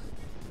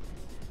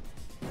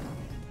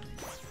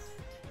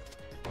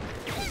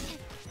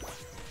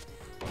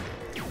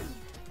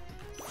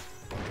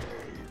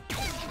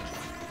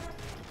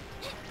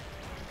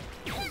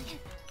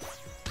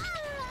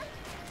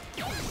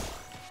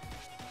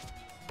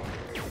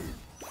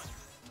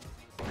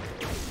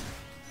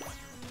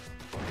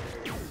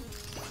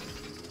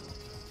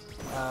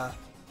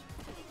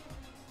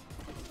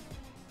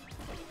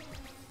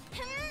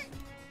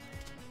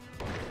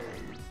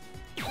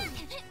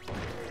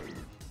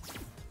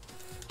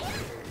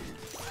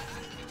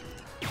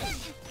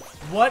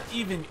 What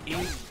even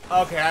is...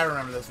 Okay, I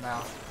remember this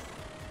now.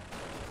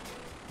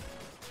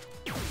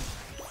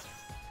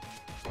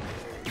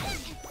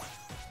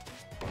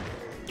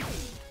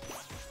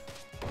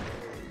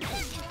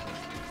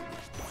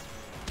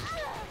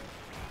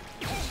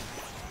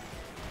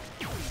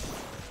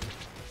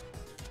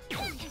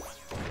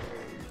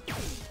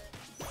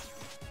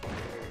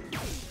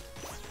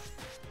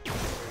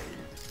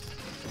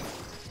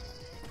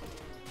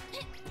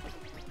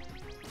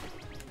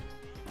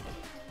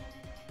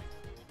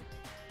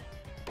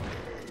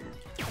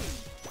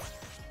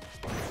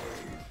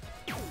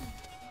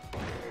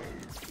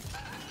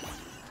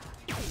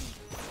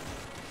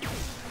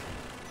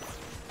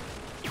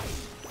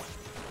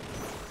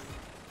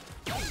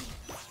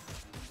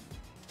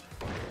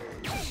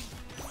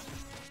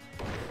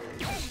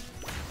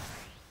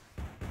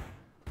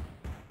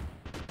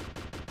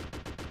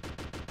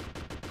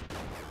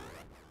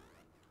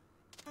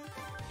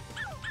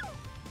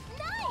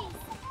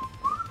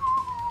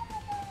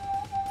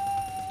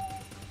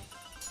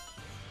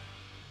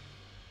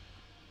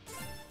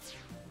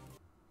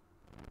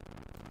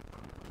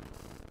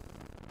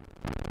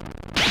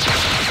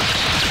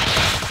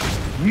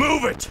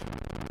 Move it!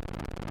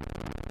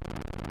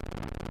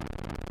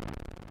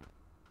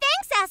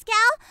 Thanks,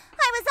 Ascal.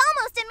 I was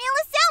almost a meal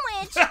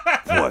sandwich.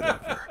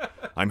 Whatever.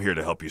 I'm here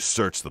to help you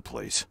search the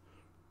place.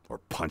 Or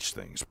punch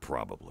things,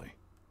 probably.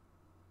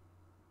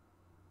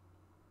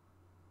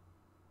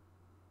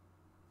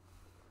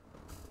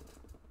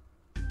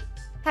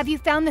 Have you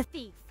found the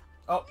thief?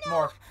 Oh,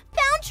 more.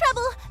 Found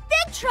trouble.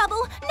 Big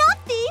trouble. Not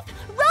thief.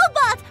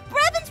 Robots.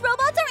 Brevin's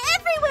robots are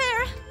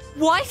everywhere.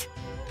 What?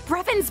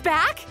 Brevin's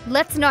back?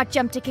 Let's not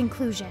jump to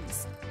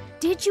conclusions.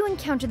 Did you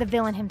encounter the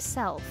villain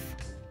himself?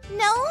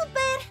 No,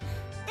 but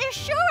there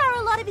sure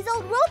are a lot of his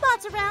old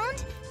robots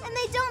around, and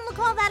they don't look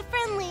all that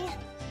friendly.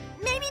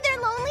 Maybe they're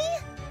lonely?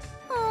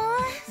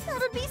 Aw, that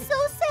would be so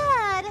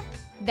sad.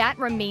 That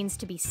remains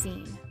to be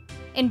seen.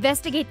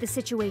 Investigate the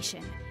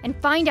situation and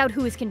find out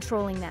who is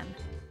controlling them.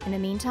 In the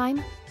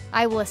meantime,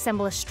 I will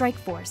assemble a strike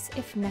force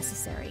if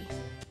necessary.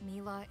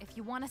 Mila, if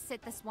you want to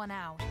sit this one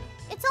out.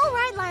 It's all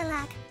right,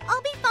 Lilac.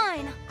 I'll be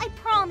fine. I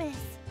promise.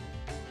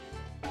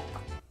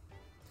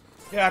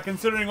 Yeah,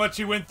 considering what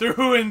she went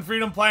through in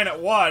Freedom Planet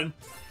 1.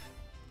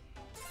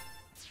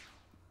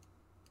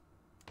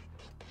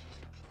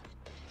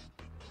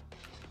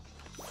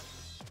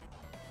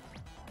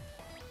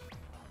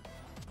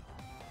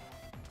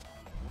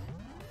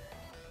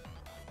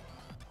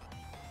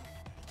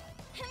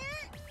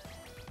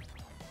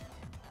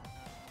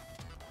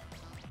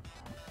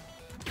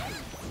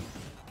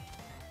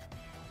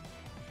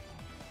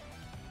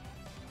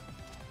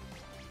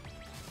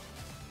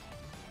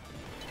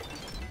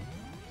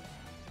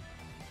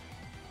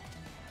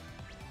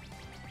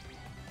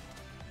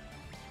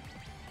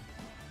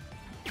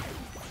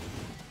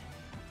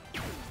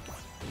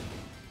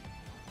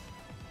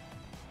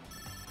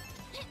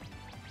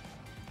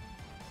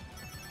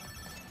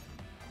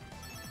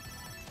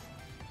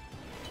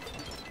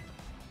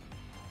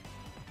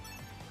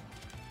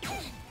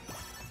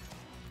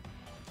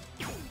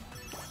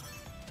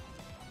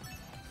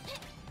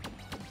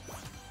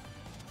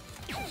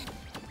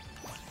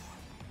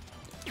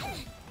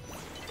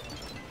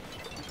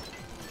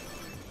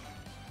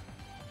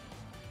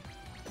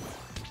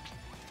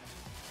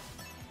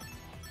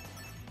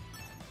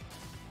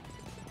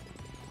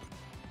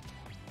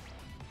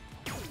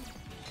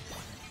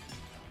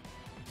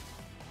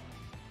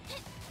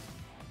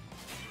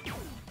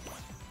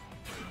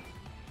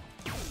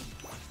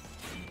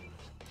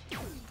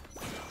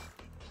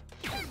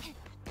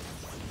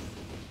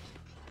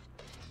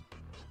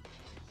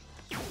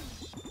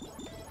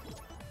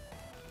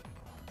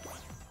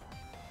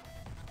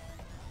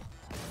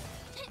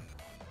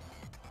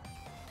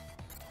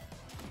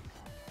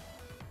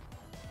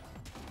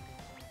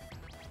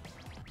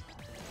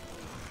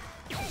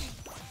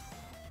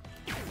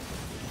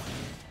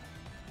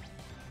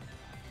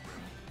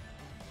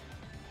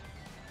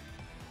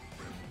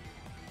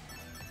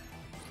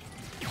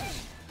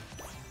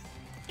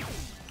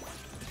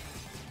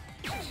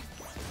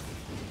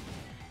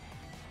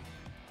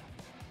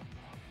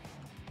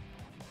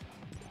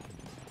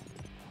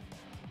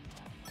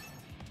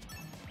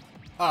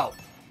 Oh.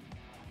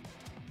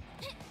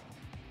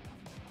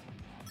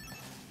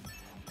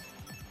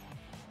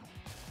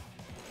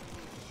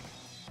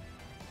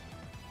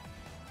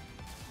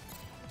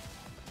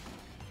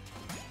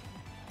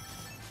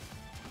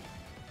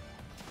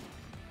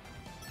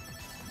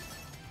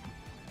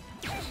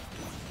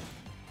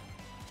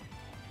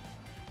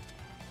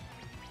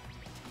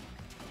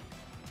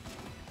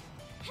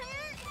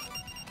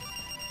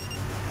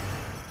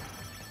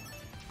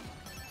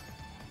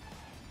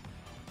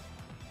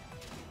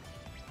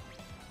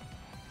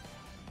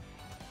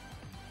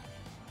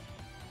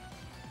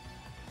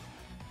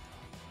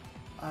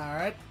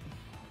 Alright.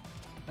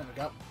 There we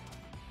go.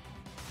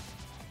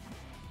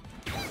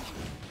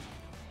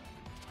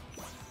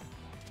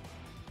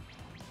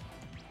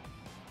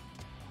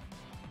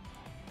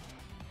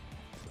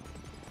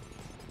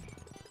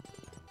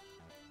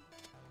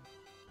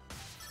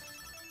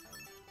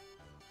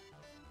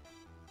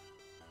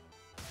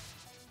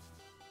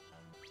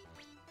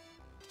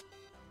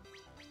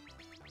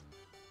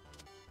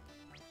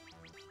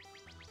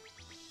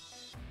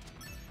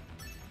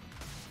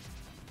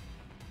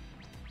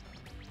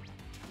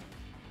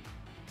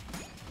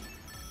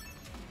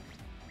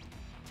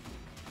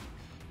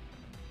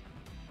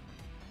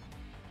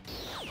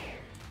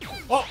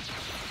 Oh!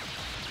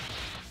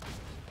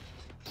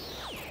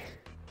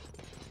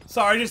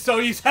 Sorry, just so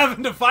he's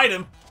having to fight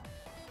him.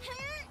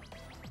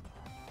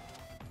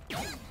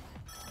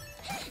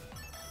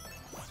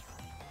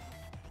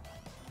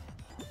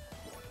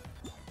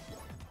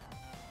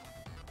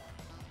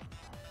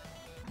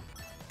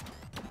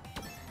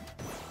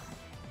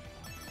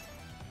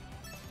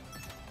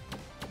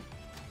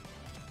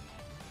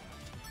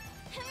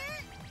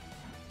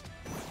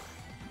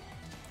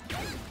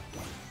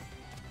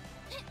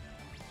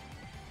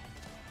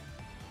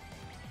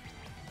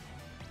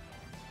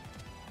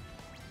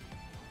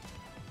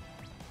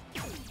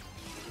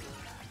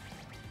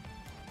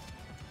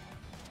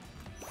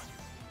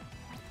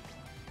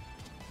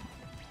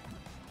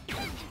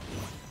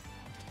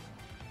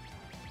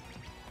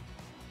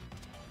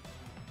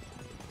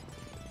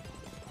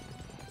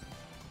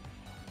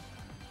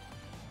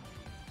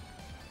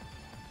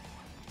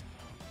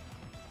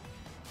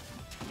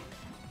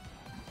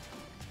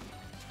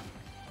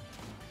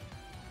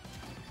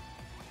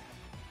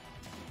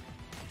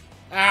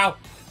 Ow!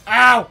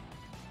 Ow!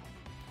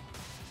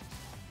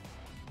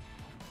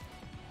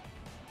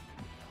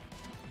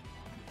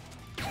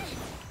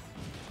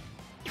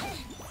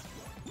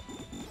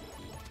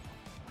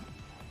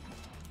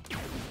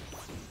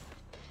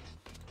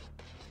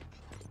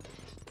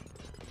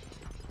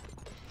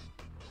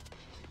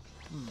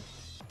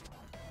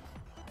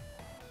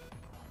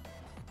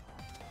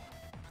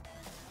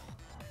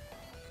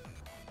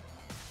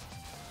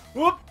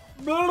 Whoop!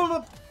 Blah, blah,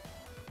 blah.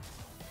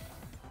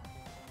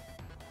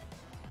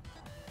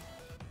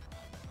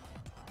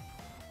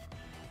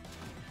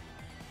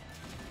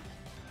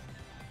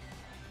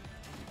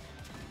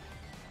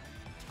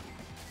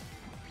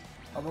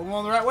 I'm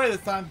going the right way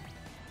this time.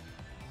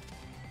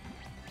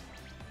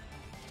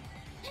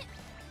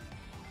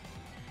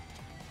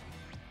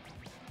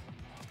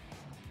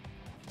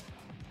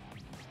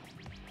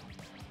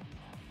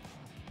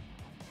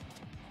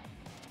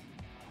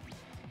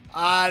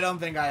 I don't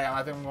think I am.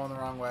 I think I'm going the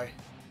wrong way.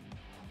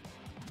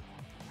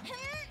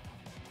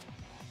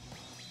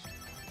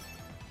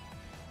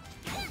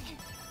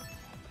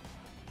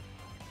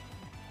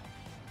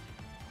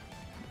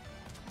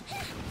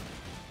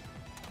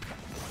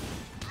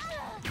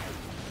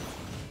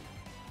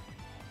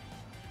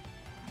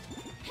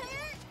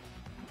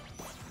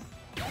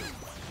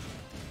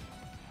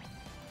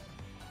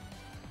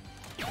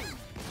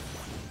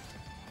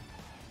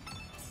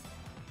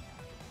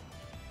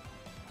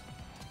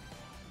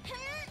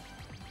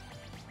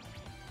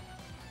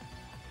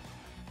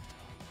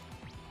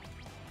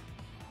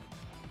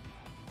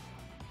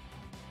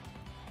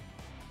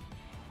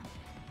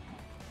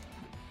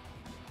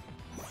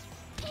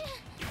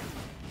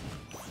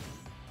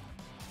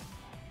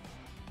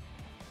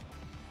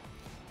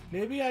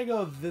 Maybe I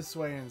go this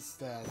way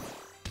instead.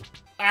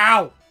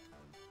 Ow!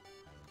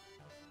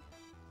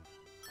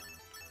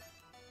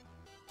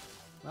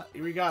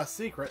 Here we got a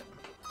secret.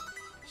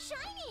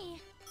 Shiny!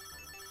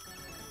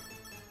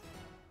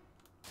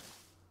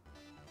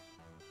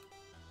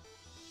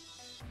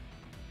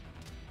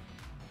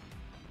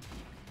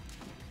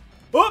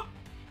 Whoop!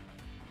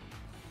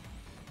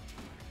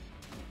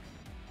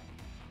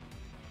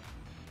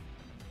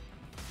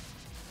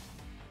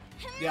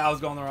 Yeah, I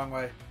was going the wrong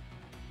way.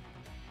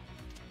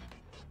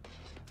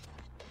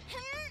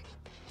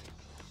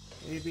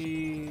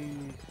 Maybe...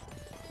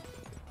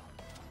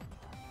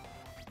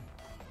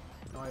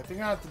 No, I think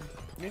I have to...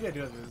 Maybe I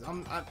do have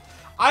to...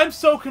 I'm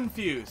so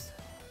confused.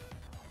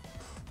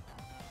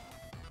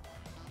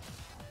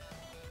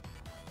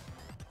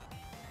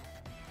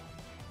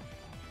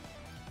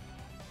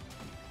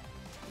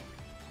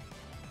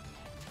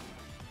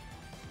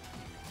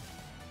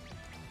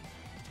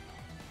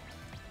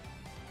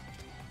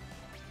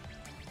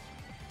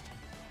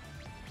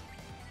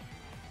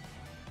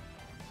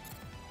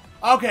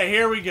 Okay,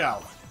 here we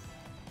go.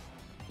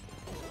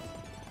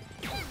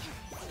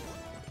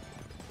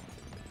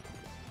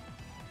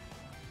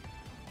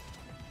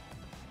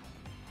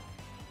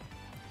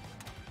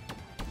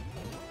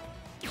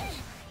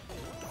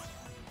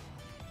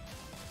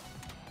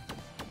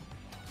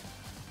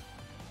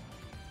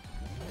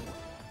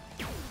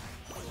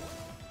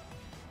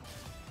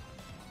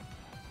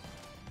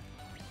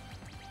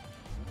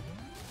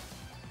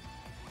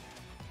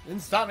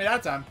 Didn't stop me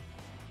that time.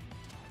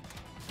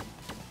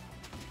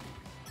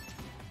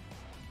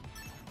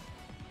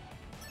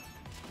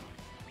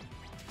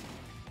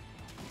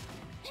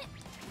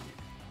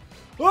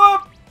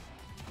 Whoop!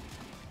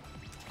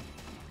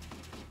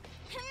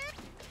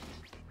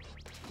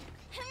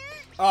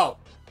 Oh.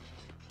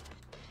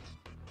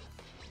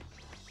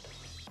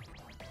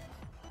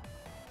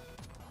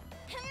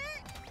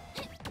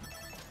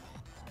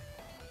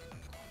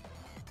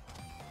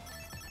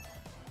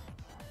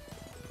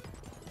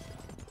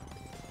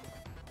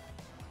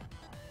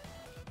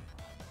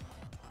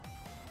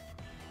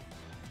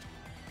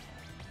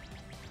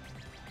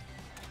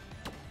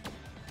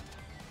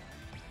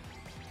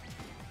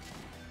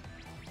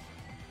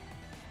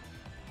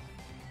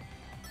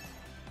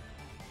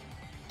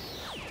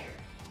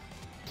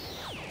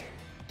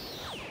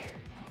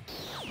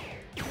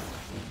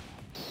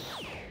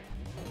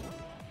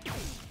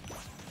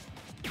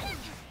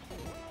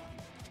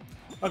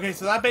 Okay,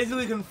 so that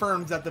basically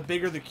confirms that the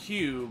bigger the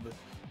cube,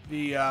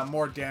 the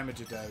more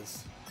damage it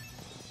does.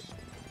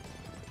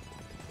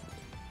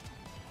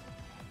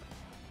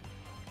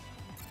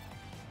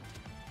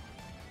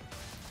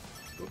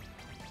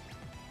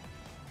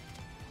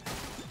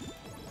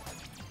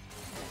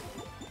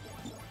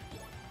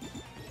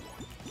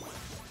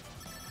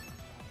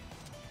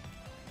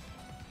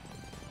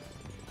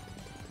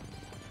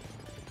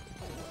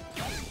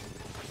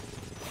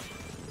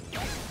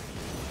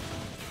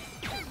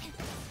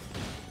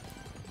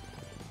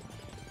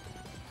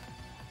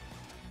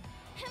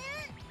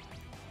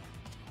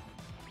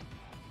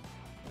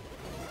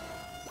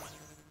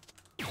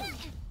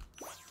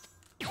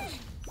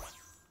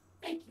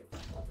 Thank you for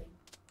helping.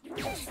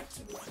 You are such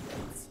a good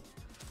friend.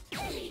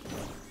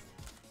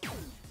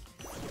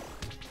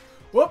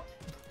 Whoop!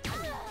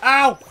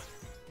 Ow!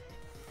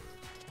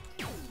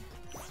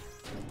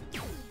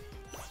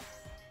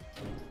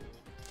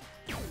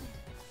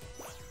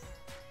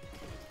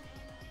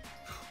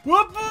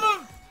 Whoop!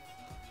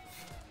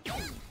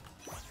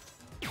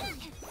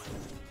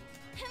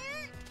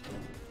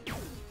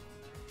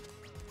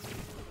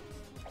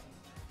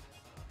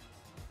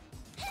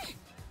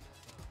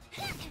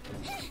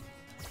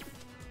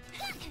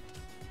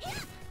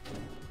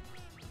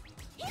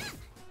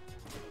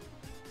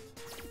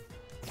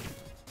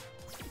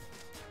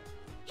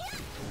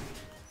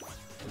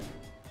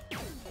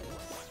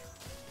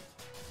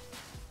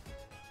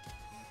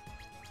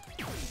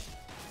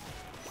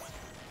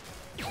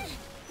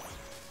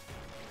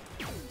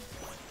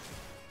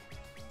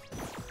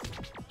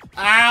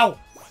 Ow!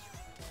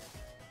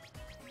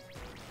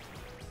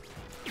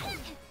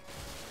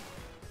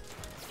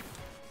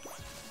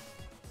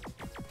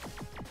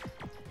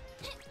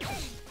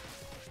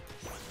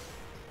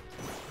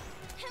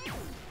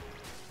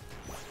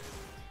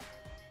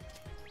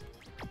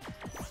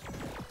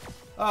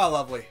 Oh,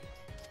 lovely.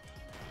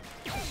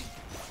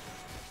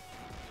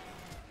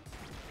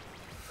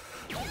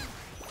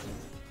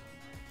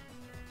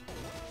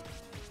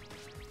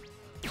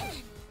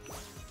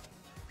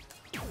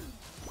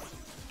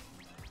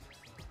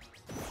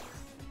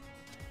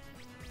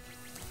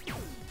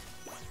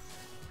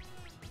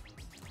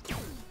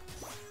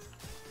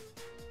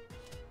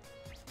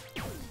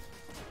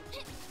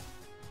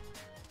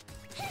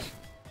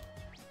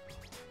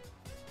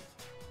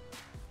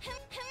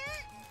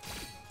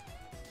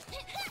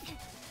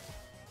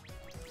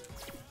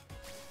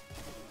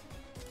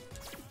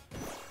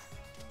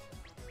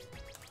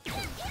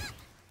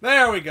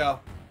 There we go.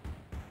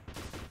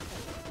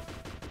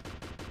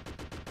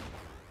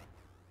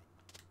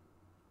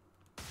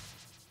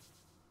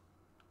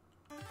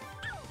 I'm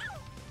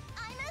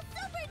a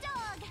super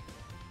dog.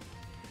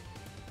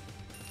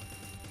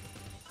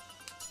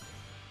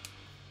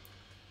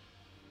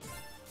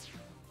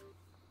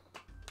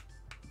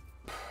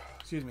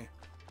 Excuse me.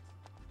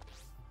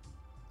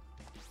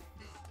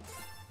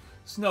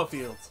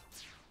 Snowfields.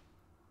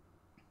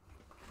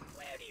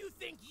 Where do you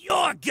think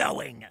you're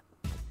going?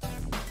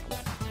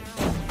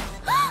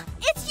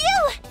 It's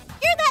you!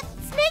 You're that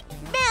snake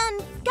man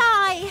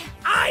guy!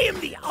 I am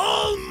the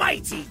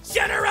almighty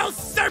General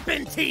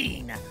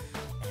Serpentine!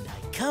 And I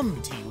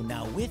come to you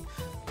now with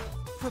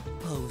a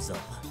proposal.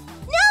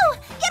 No!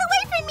 Get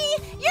away from me!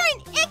 You're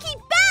an icky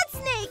bad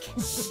snake!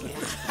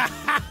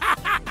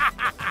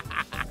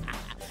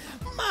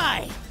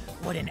 My,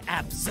 what an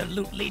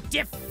absolutely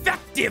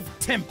defective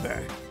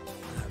temper!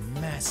 Our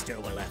master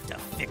will have to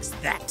fix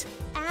that.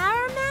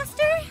 Our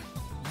master?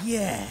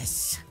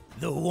 Yes,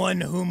 the one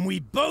whom we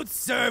both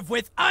serve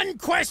with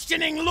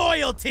unquestioning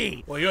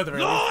loyalty. Well, you're the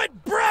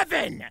Lord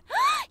Brevin!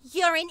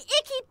 You're an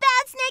icky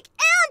bad snake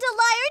and a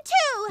liar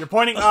too! You're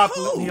pointing up,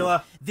 Oh,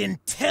 Mila. Then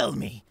tell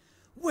me,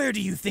 where do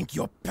you think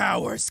your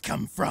powers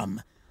come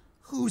from?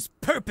 Whose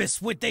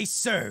purpose would they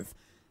serve?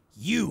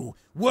 You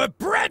were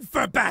bred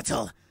for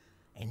battle,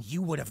 and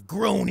you would have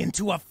grown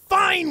into a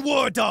fine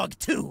war dog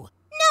too.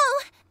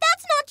 No,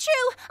 that's not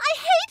true! I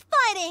hate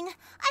fighting!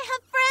 I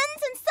have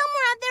friends, and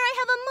somewhere out there I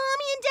have a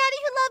mommy and daddy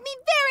who love me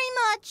very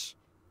much!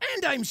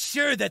 And I'm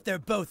sure that they're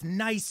both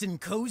nice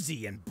and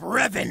cozy in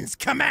Brevin's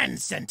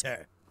command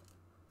center.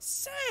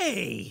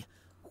 Say,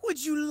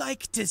 would you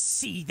like to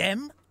see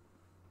them?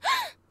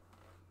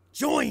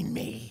 Join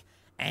me,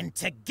 and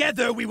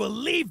together we will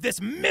leave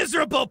this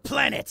miserable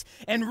planet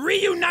and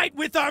reunite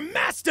with our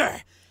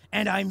master.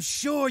 And I'm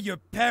sure your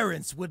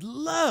parents would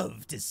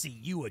love to see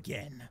you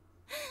again.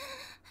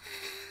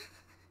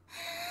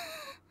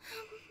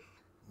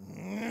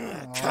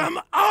 Come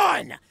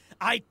on!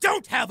 I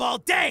don't have all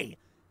day!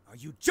 Are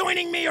you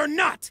joining me or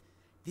not?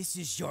 This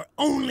is your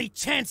only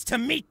chance to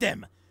meet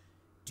them.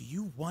 Do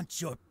you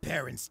want your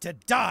parents to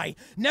die,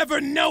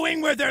 never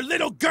knowing where their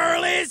little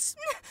girl is?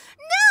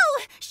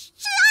 No! Shut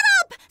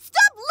up!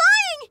 Stop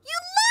lying, you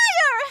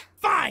liar!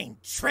 Fine,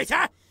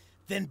 traitor!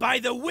 Then by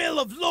the will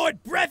of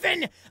Lord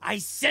Brevin, I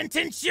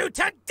sentence you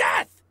to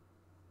death!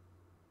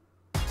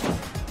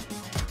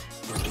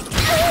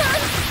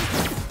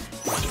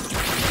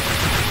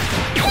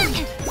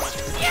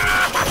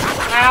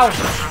 Ow!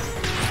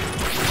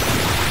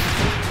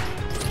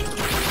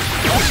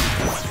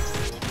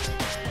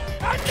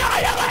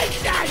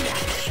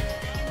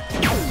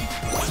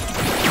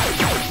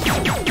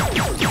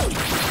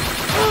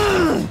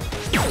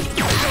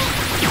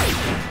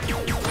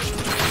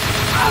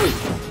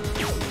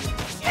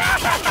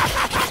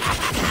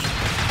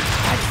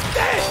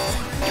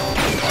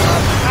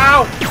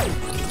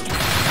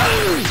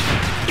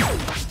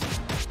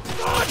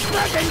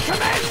 Brevin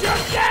commands your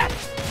death!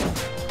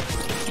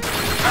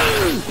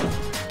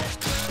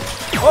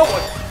 Oh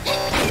boy.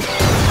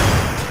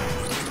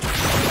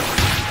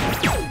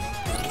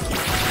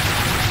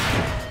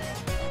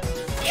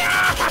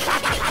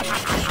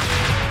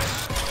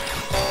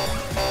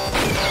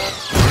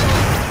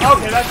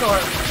 Okay, that's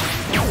alright.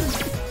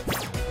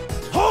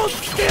 Hold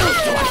still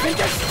so I can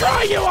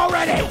destroy you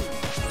already!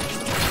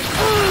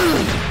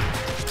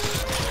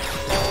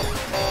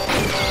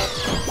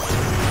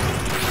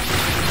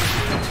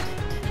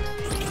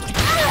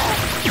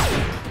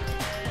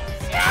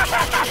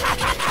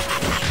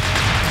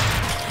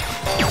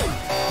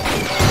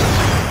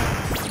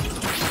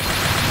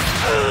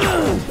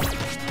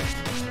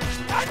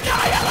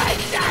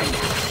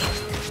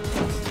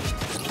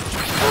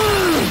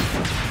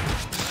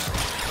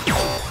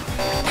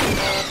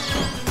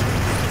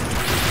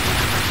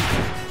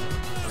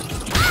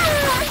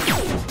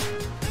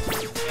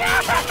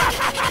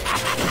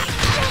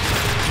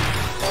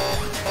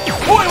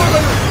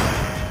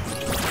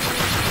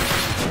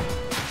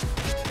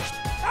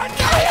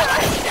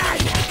 Annihilation!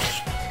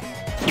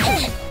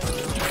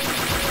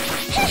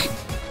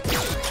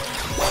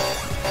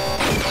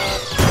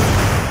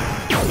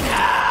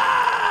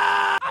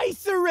 I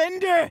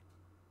surrender!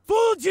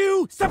 Fooled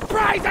you!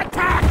 Surprise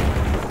attack!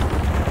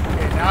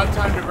 Okay, now it's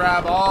time to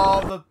grab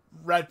all the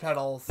red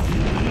petals.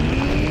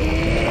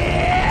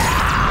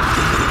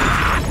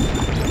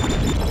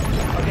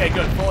 Okay,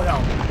 good. Full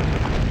health.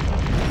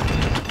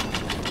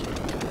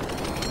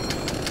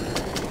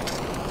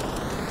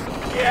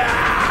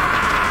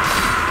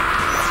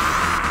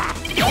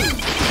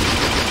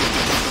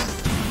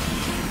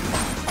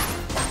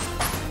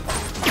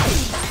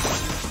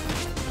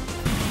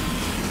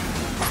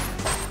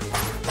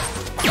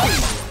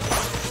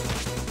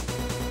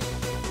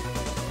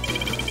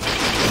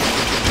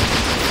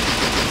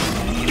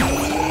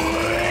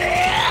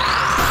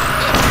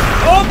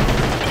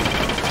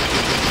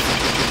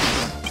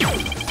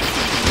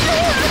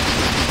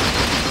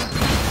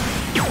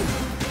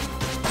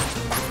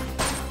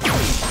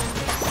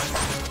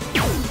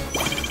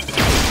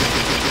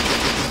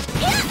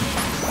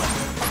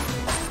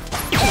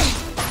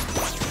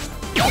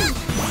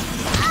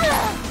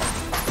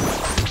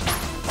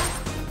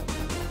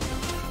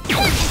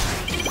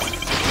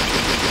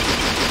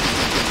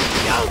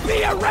 You'll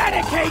be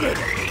eradicated!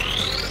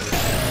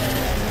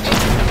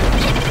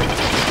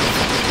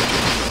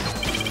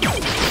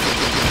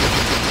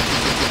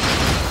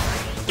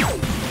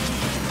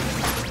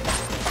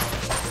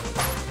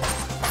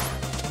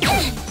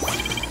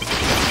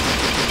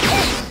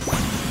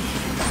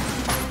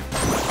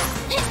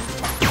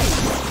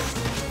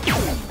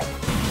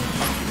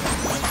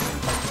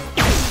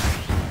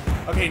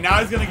 Okay, now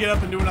he's gonna get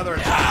up and do another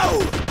attack.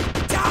 No!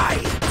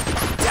 Die!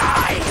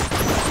 Die!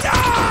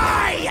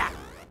 Die!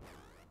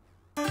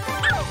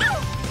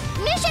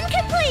 Mission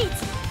complete!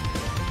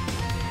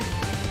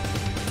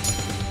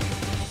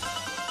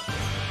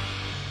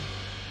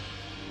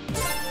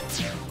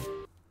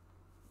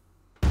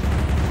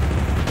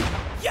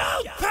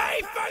 You'll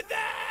pay for this!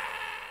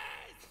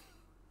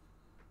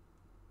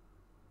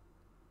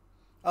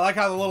 I like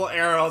how the little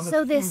arrow on the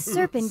So this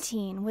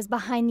Serpentine was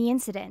behind the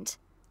incident.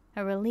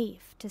 A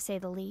relief, to say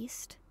the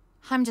least.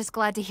 I'm just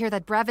glad to hear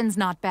that Brevin's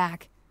not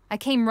back. I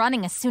came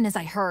running as soon as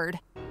I heard.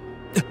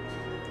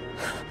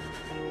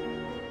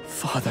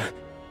 Father.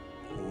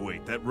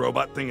 Wait, that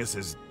robot thing is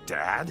his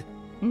dad?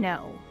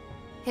 No.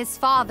 His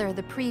father,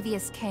 the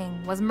previous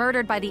king, was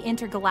murdered by the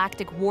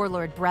intergalactic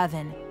warlord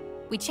Brevin.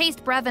 We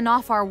chased Brevin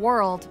off our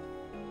world,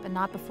 but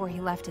not before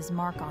he left his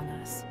mark on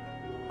us.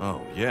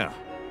 Oh, yeah.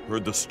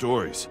 Heard the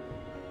stories.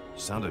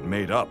 Sounded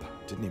made up.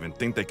 Didn't even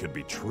think they could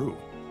be true.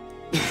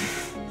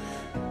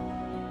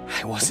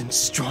 I wasn't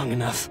strong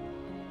enough.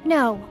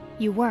 No,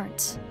 you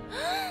weren't.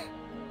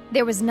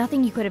 There was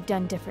nothing you could have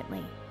done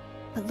differently.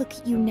 But look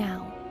at you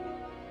now.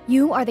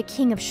 You are the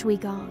king of Shui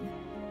Gong.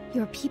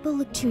 Your people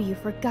look to you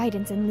for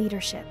guidance and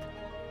leadership.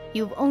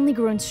 You've only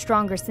grown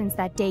stronger since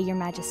that day, Your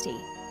Majesty.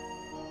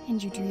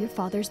 And you do your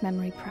father's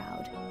memory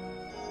proud.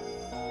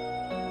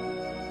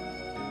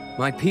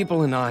 My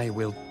people and I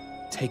will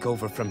take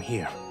over from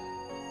here.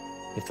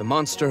 If the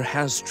monster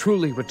has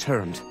truly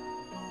returned,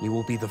 you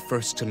will be the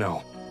first to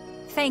know.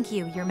 Thank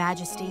you, Your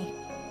Majesty.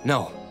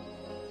 No.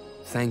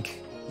 Thank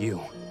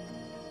you.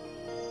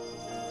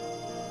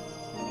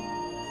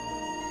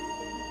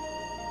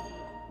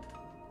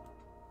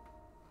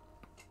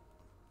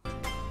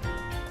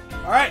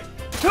 Alright,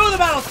 to the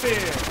battlefield!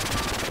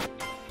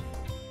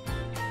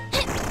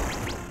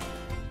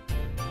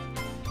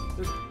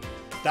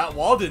 That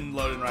wall didn't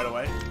load in right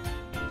away.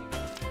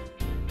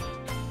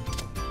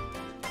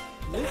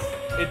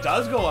 It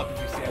does go up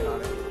if you stand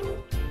on it.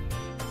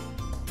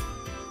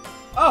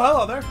 Oh,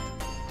 hello there.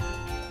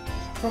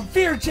 From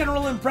feared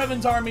general in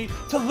Brevin's army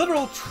to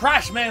literal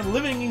trash man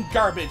living in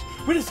garbage,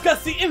 we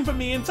discuss the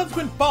infamy and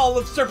subsequent fall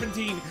of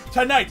Serpentine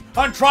tonight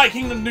on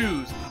Tri-Kingdom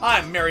News.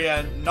 I'm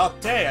Maria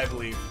Notte, I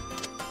believe.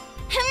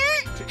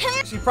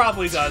 She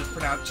probably does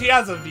pronounce. She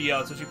has a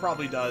VO, so she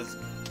probably does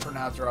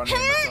pronounce her own name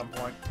at some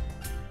point.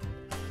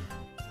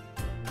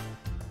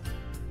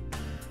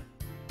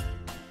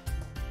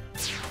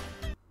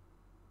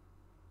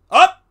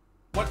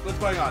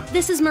 going on?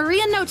 This is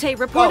Maria Notte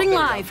reporting there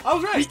you live. go. I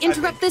was right, We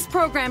interrupt this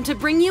program to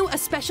bring you a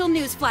special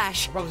news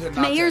flash. Probably said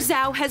Mayor Notte.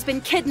 Zhao has been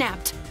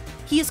kidnapped.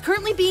 He is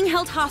currently being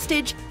held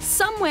hostage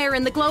somewhere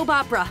in the Globe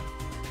Opera.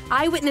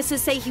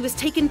 Eyewitnesses say he was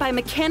taken by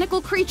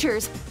mechanical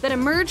creatures that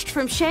emerged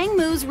from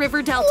Shangmu's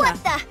river delta.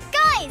 What the?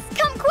 Guys,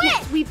 come quick!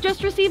 Yes, we've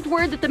just received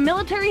word that the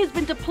military has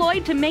been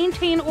deployed to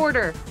maintain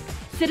order.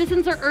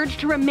 Citizens are urged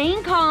to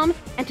remain calm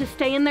and to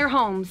stay in their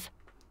homes.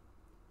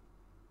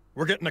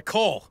 We're getting a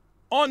call.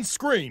 On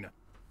screen.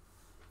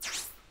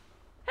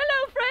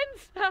 Hello,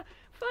 friends.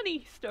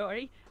 Funny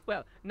story.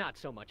 Well, not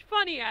so much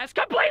funny as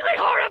completely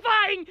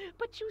horrifying.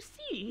 But you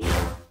see...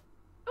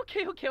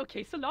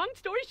 Okay. So long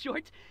story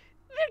short,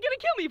 they're gonna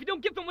kill me if you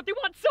don't give them what they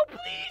want. So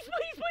please,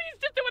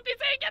 just do what they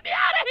say and get me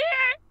out of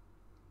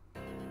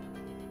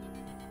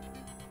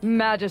here!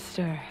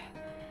 Magister,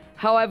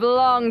 how I've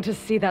longed to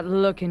see that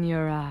look in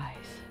your eyes.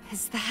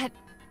 Is that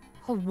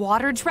a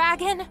water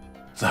dragon?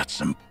 That's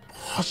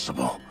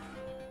impossible.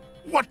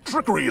 What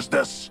trickery is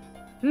this?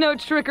 No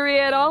trickery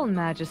at all,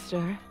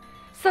 Magister.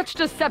 Such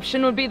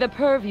deception would be the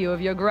purview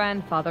of your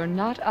grandfather,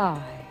 not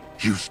I.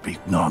 You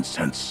speak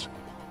nonsense.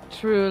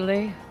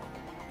 Truly?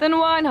 Then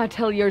why not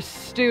tell your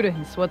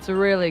students what's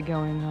really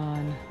going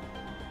on?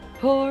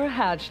 Poor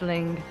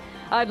hatchling.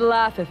 I'd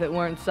laugh if it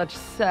weren't such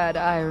sad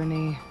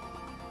irony.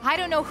 I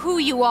don't know who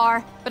you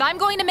are, but I'm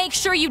going to make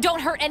sure you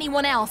don't hurt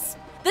anyone else.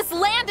 This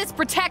land is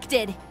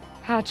protected.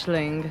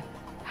 Hatchling,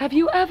 have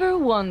you ever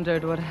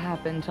wondered what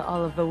happened to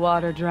all of the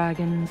water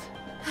dragons?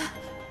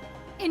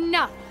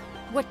 Enough!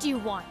 What do you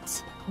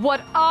want?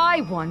 What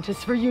I want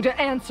is for you to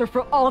answer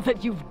for all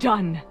that you've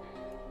done.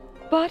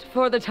 But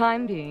for the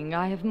time being,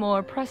 I have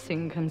more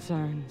pressing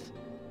concerns.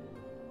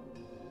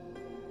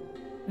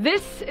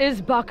 This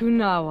is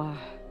Bakunawa.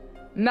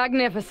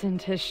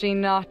 Magnificent, is she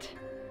not?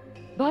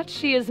 But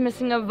she is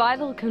missing a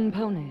vital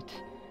component.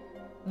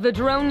 The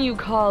drone you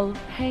call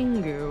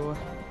Pengu.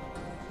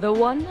 The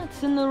one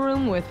that's in the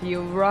room with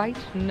you right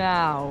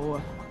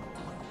now.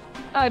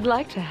 I'd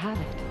like to have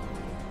it.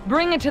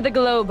 Bring it to the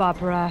Globe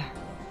Opera.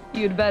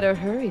 You'd better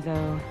hurry,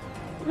 though.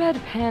 Red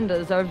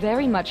pandas are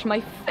very much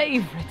my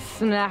favorite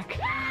snack.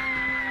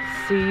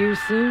 See you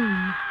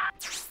soon.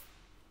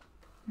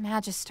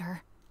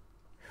 Magister,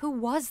 who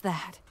was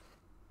that?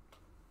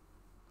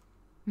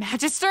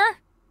 Magister?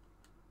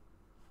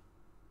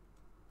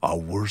 Our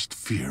worst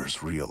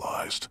fears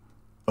realized.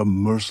 A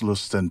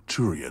merciless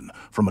centurion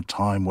from a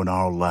time when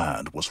our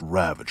land was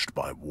ravaged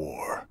by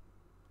war.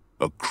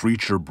 A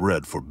creature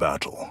bred for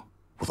battle,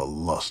 with a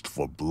lust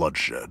for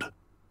bloodshed.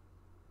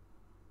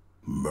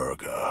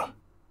 Murga.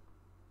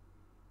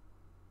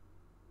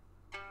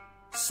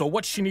 So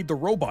what's she need the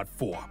robot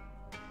for?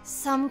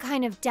 Some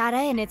kind of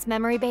data in its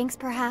memory banks,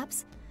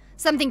 perhaps?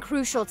 Something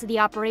crucial to the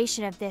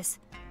operation of this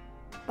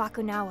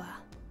Bakunawa.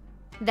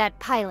 That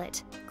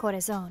pilot,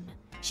 Corazon.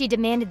 She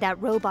demanded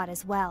that robot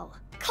as well.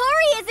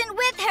 Kari isn't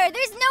with her!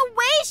 There's no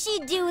way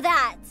she'd do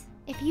that!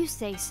 If you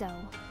say so.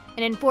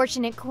 An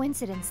unfortunate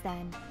coincidence,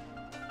 then.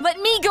 Let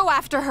me go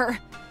after her!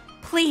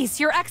 Please,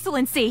 Your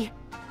Excellency!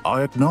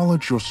 I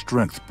acknowledge your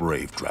strength,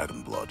 brave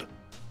Dragonblood,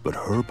 but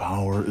her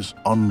power is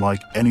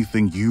unlike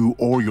anything you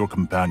or your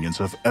companions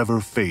have ever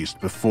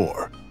faced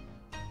before.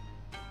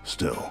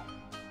 Still,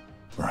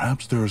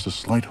 perhaps there is a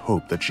slight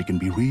hope that she can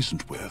be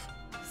reasoned with.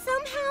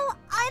 Somehow,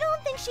 I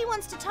don't think she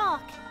wants to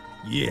talk.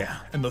 Yeah,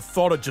 and the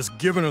thought of just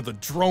giving her the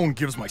drone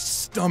gives my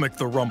stomach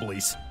the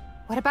rumblies.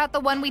 What about the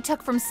one we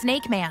took from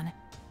Snake Man?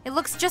 It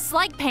looks just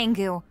like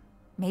Pengu.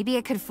 Maybe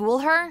it could fool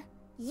her?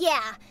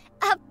 Yeah,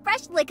 a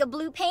fresh lick of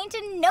blue paint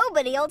and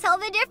nobody'll tell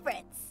the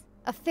difference.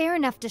 A fair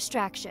enough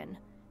distraction.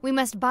 We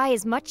must buy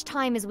as much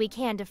time as we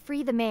can to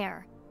free the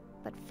mayor.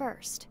 But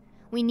first,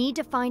 we need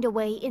to find a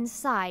way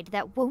inside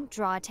that won't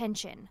draw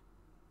attention.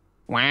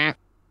 Wah.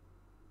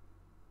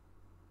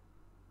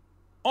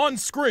 On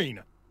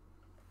screen!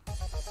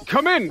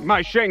 Come in,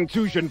 my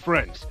Shang-Tsujin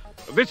friends.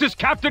 This is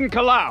Captain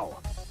Kalau.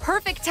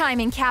 Perfect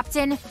timing,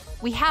 Captain.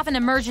 We have an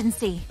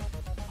emergency.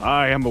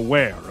 I am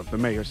aware of the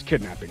mayor's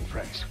kidnapping,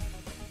 friends.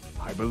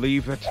 I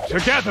believe that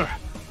together,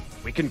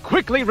 we can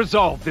quickly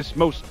resolve this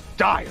most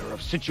dire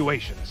of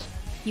situations.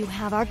 You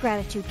have our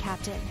gratitude,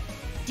 Captain.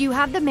 Do you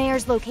have the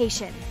mayor's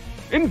location?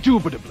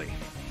 Indubitably.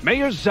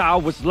 Mayor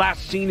Zhao was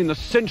last seen in the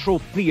Central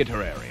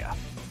Theater area.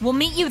 We'll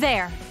meet you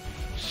there.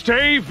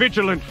 Stay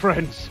vigilant,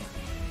 friends.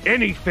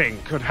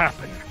 Anything could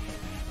happen.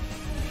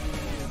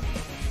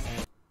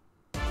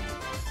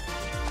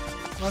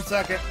 1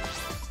 second.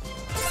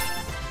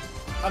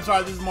 I'm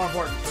sorry, this is more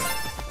important.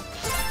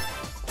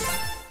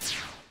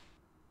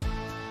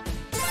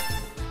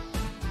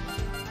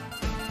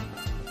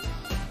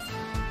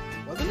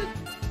 Wasn't it?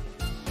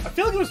 I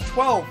feel like it was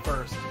 12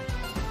 first.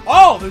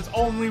 Oh, there's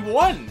only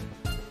one!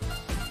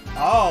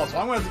 Oh, so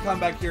I'm going to have to come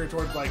back here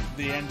towards, like,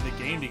 the end of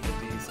the game to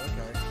get these.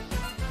 Okay.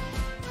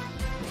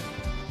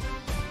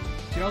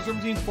 Channel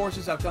Serpentine's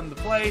forces have come to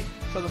play.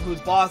 Show them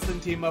who's boss, then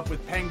team up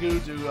with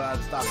Pengu to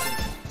stop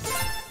things.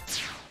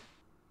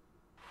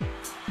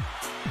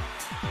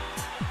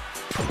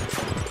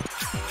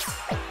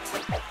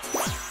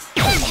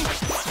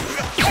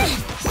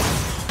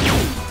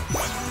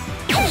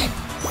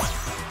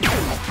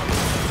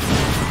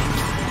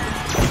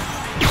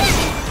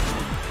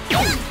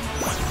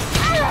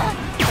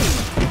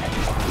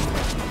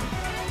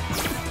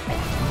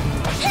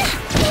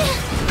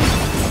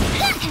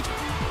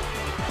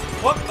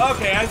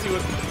 Okay, I see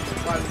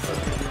why this is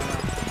doing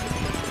that.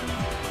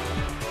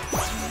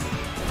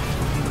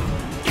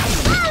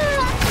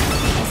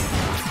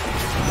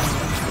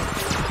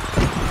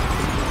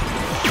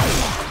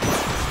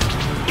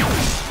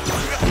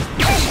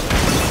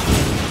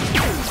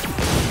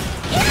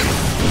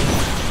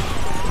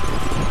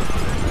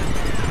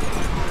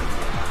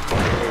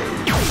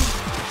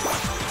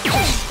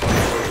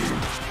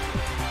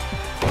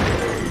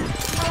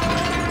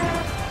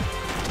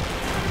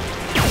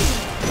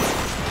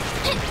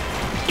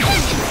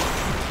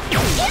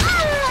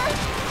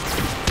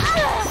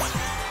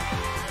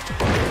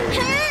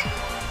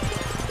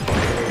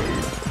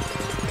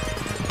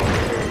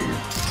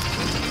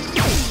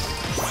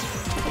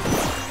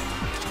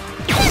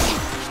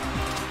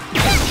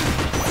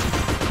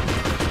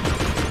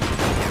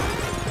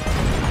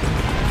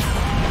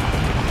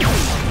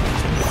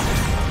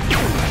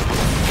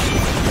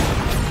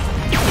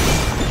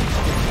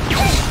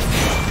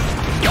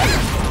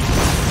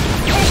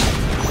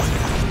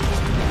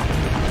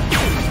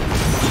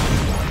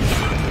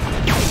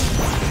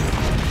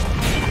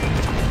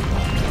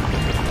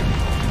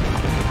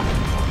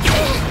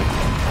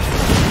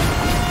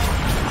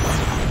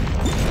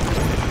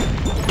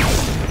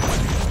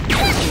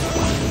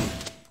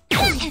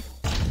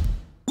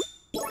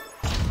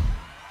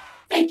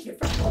 Thank you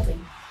for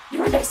holding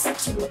your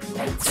bisexual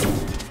complaints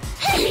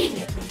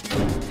immediately.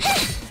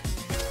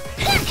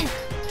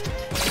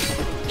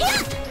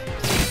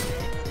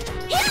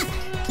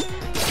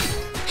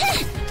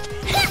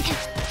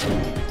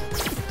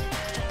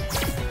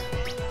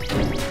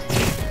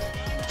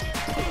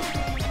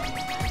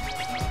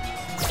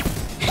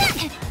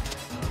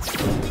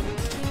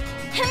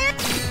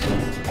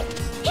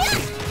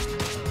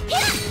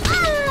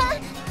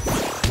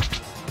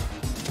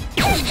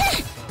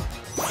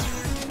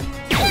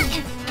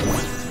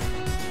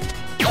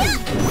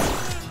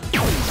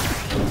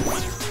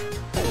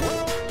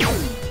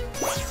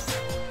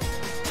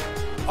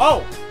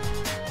 Oh!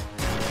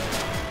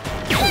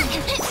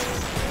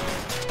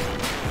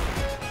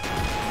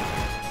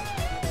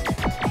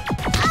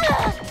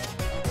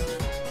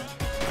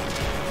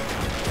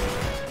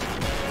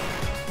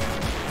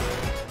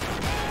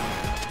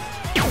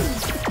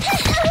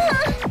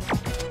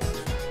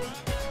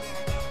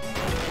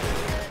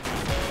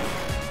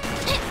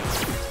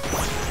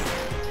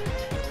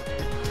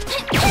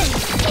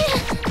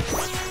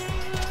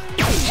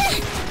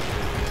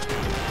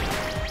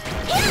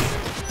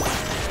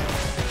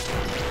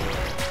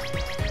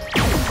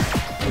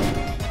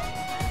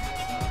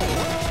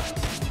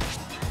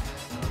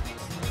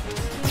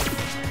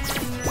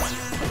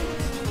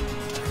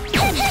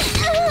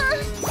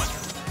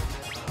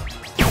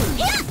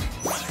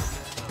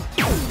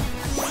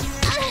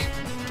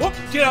 Whoop,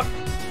 get up!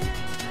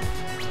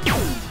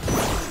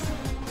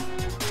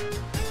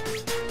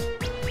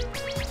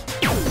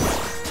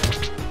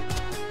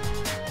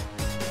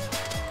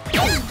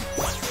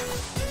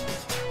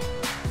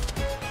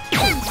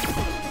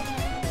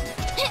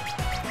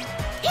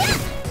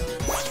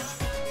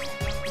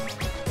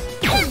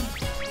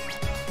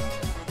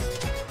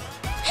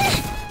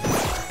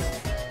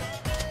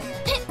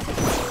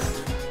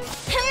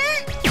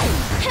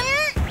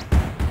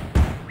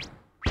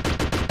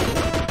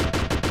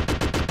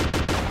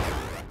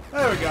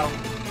 There we go.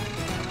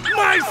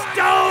 My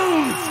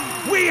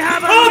stones! We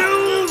have a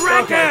new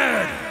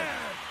record!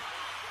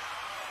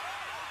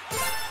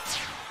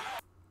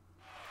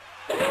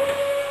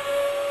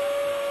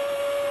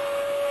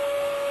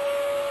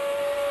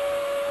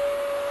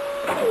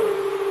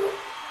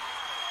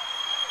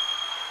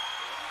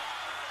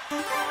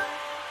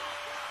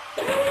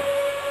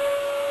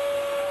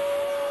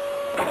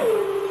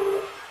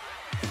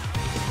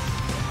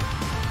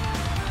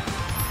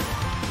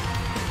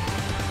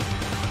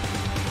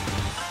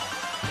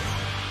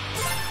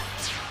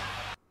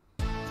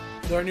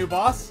 Is there a new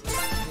boss?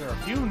 There are a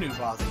few new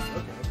bosses,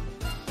 okay.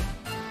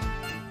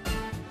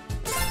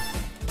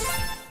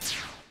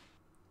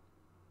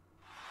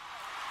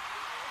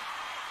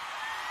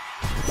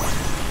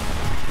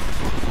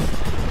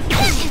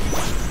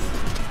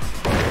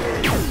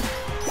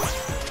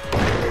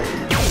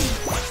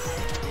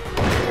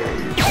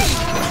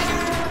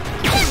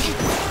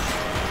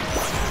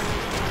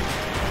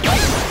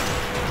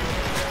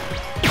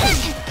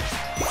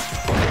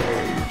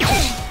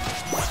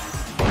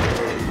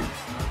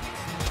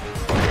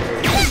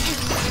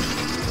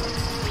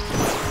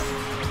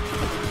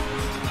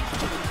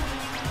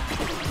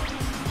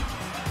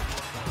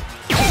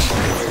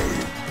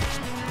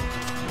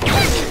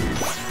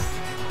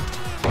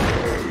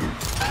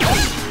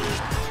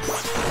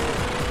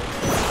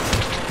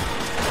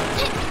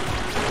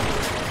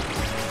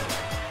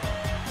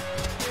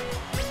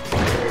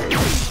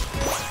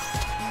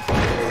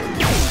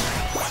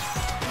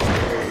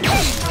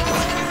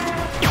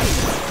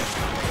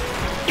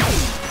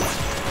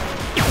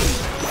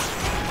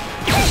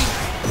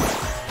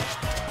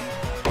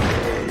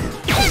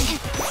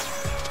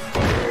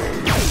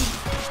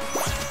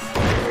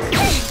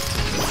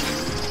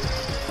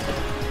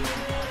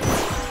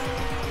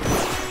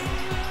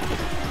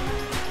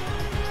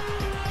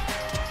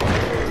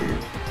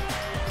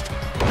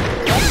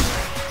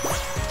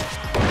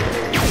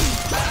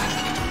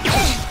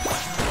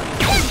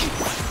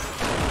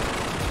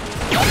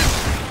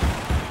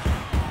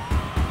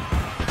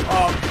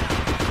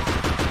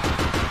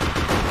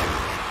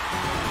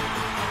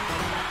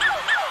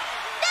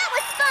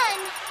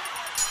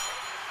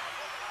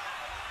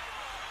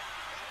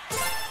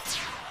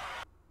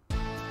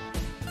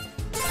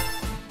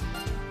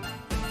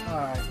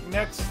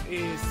 next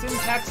is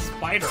Syntax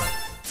Spider.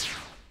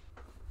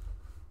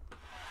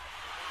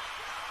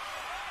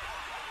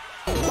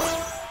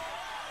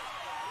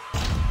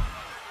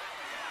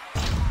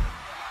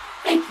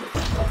 Thank you for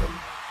helping.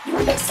 You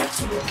will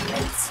accept your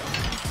complaints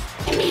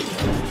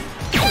immediately.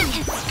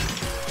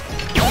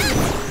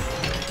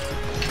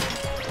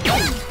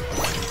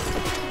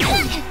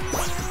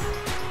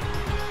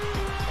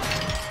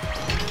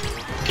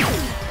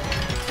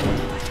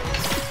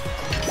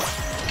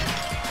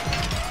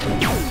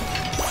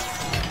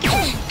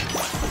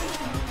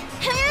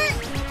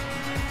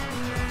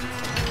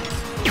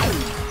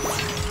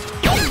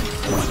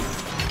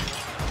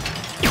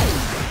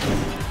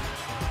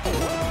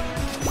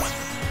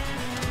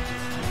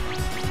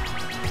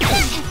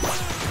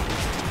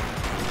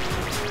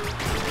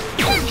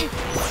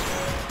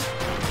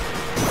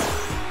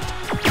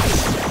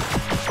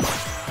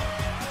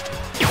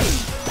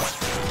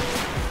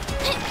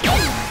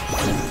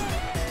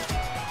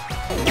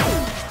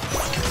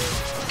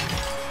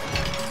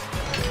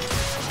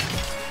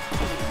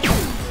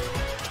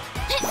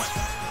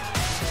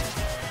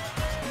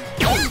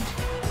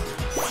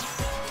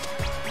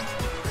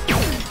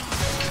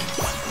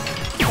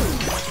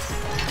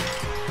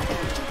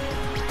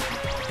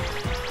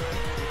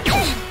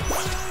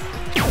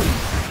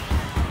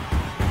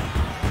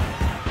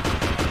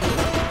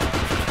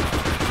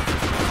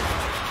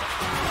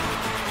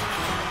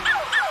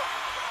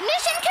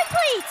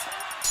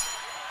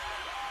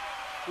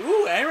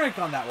 Ooh, A rank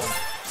on that one.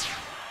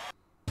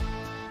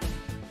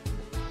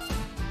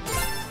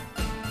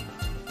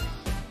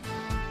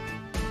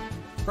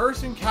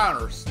 First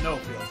encounter,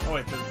 Snowfield. Oh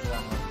wait, this is the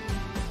wrong one.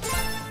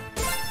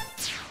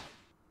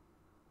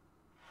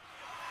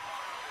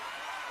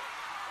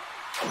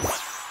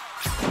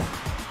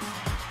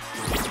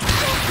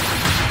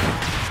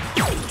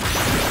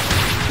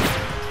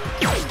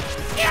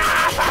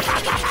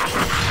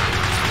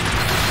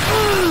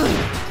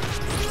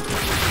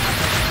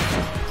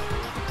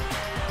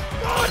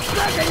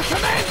 Dragon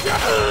Commander!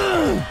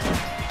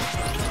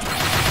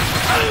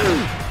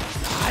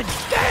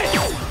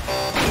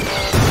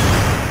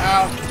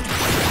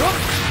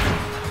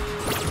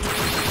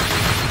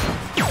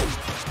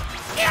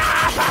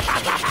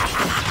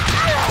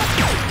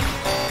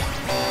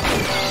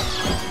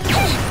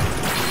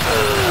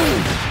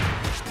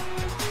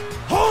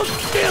 Hold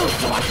still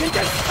so I can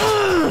just...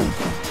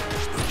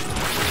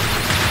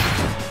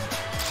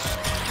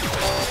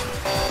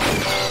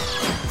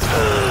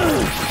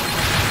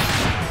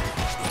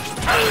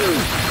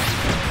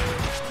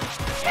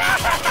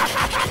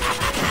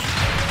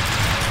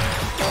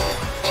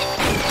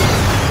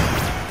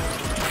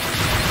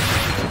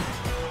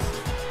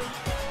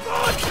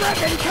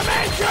 Dragon,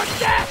 command your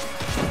death!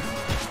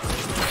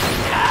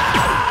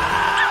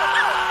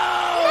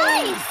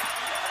 Nice!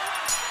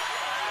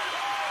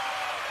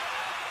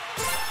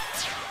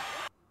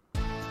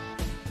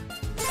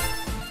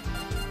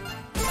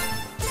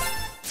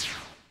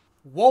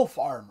 Wolf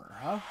armor,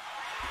 huh?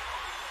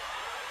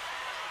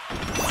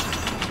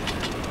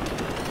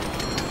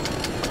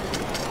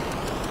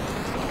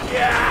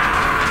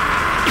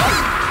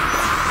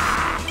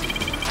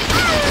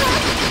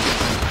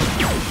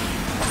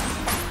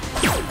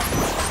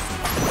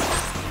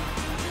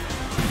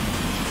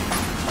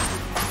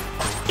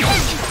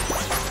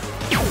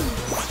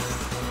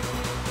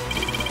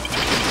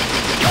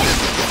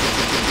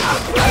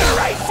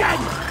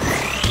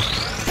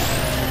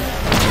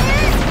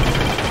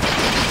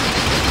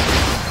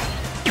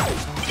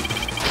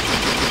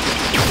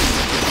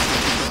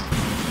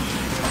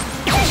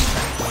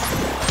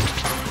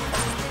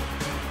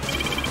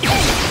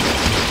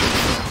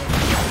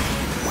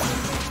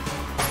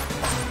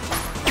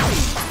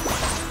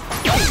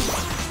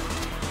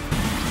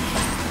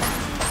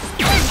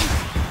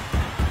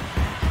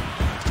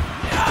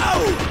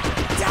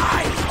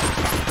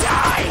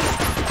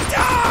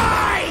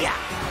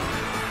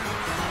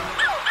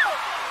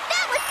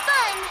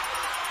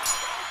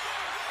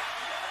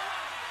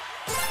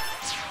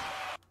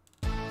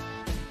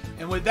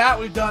 And with that,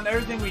 we've done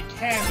everything we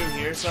can do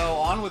here, so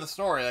on with the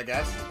story, I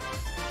guess.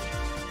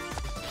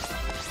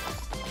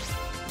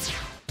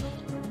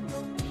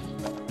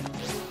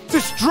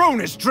 This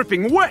drone is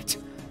dripping wet!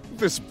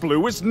 This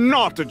blue is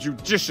not a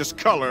judicious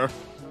color.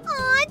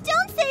 Aw,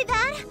 don't say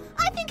that!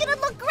 I think it'd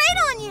look great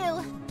on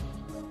you!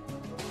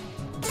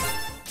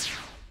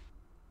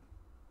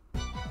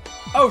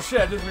 Oh shit,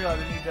 I didn't realize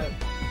I need to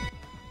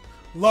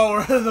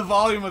lower the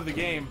volume of the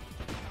game.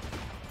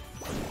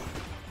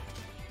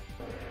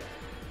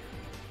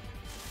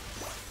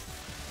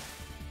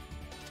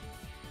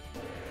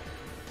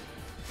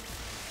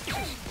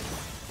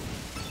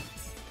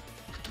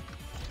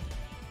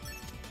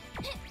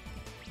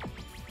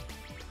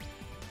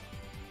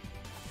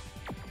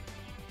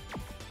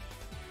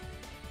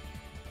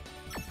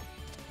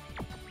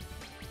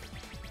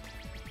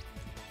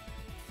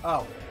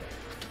 Oh.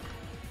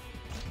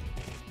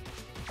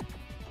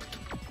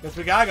 Guess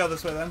we gotta go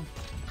this way then.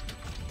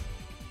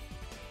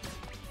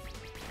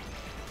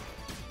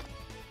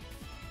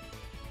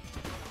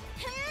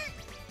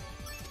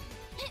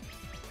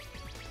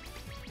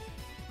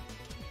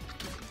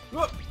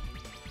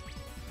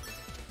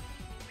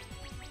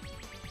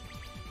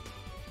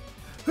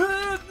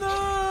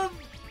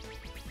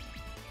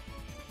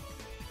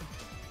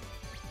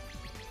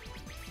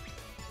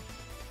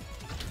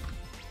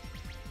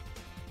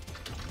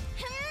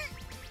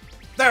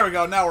 There we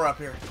go. Now we're up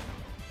here.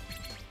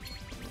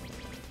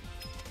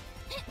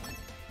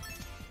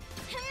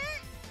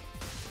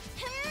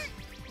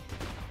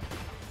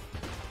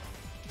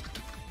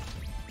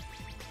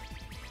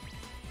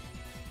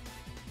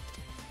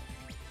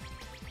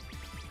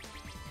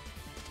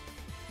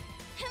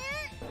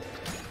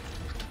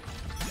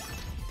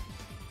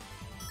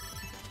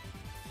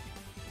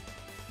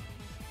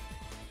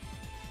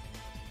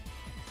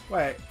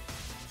 Wait.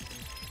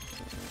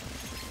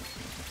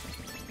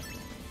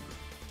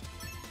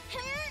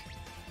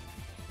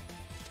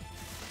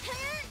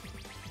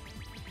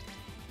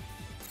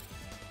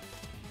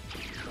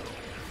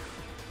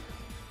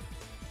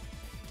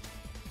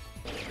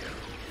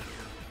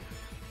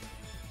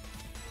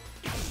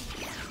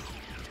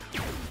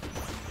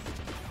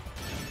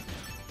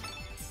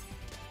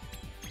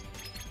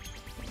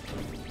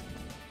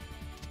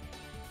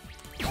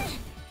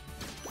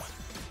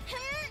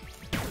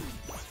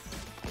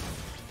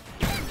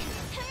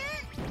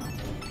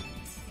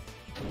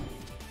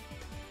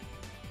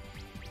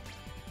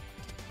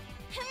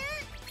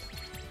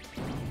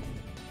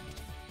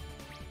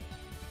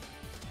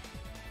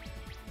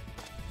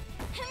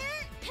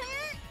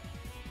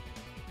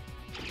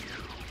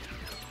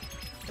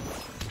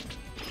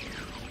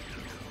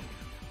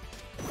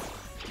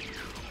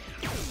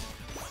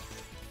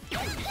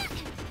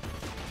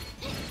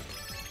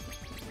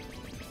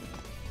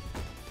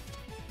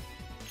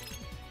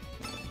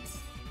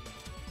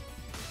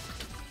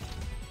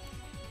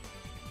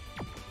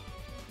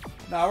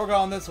 Now we're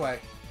going this way.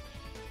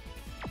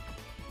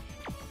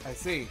 I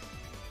see.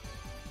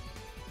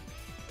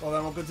 Well,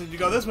 then we'll continue to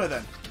go this way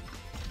then.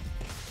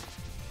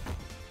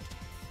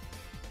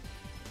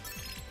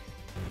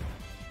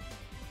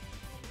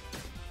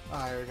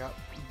 Ah, here we go.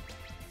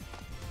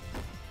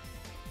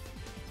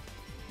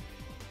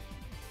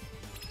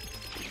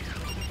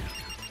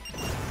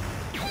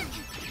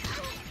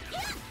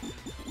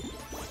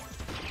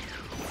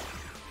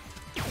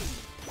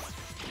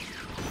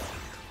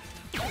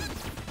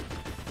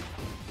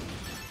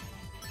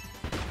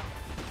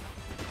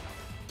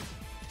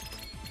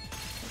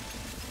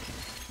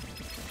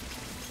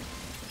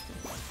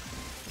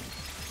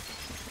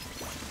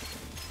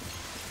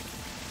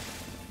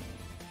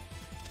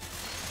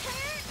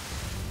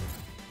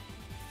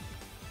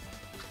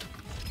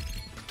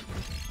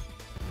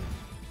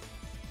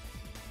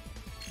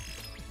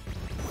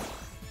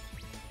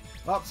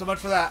 Oh, so much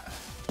for that.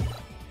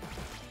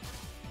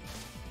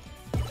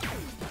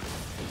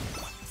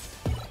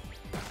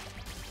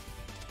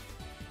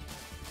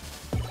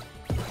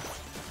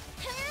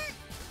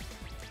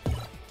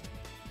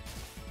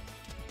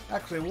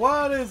 Actually,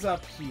 what is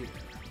up here?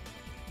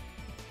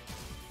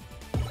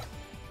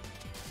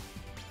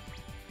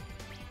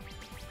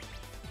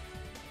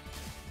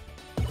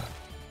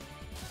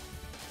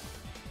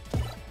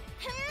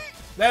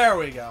 There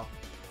we go.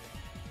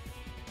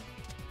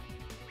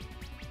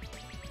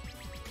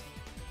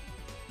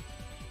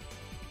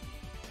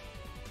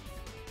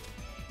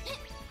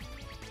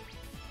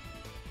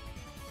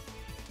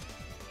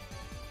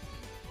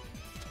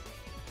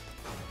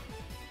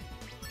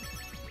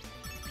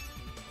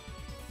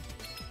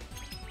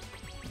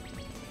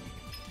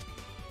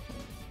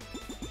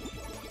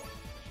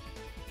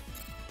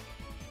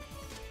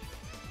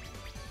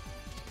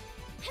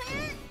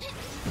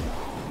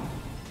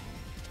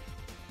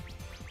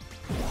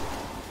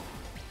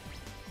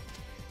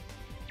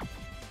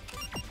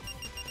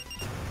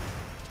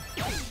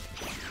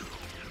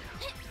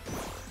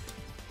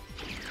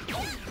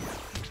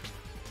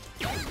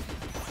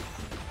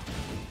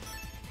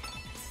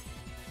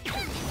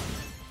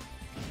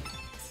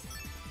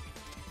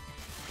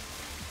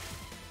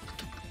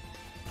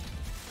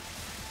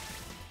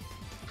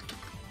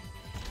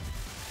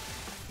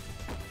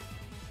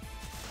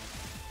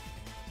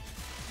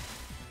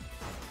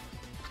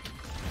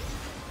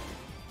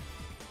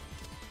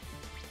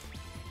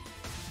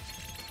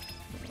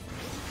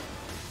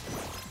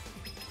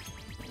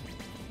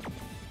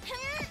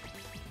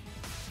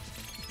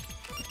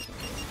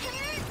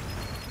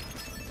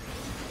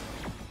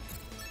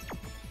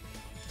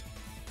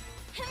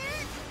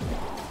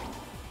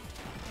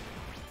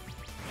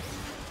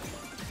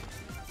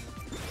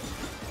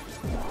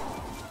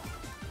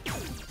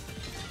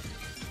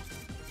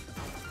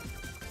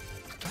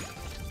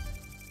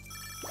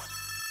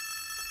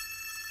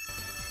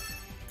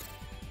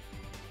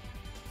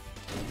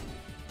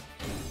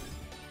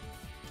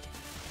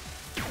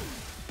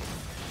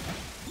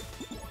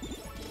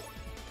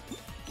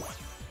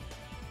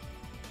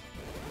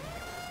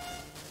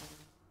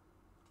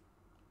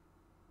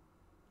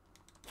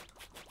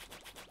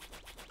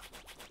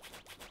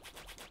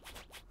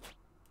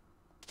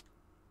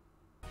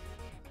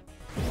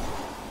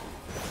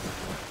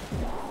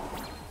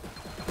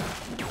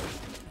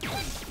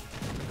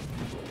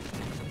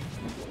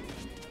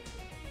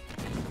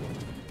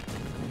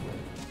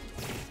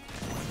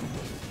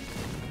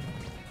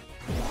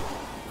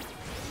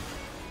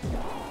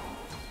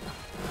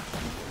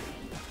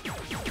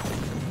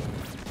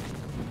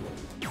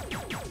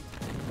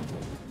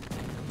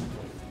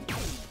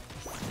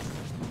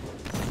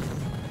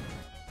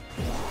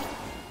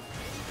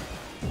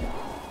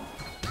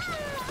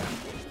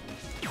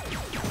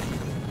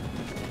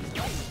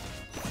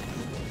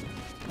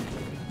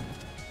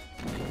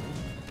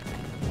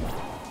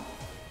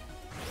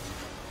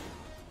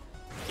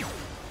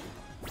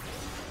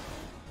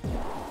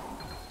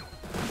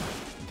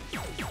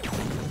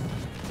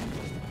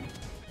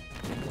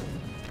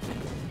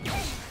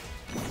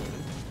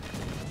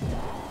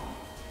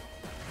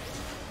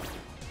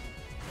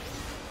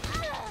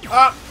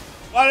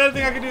 I didn't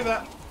think I could do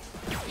that.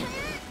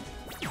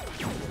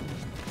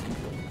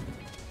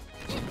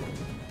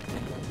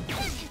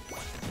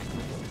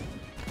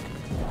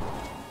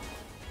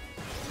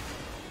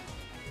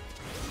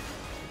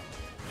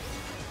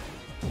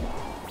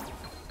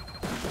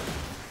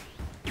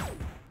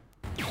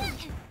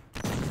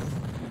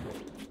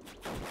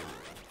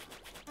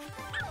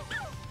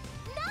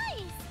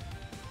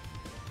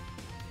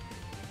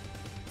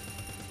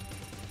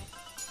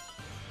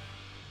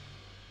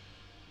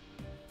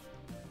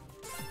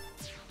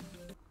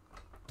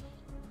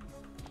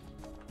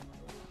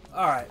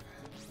 Alright.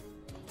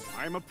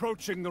 I'm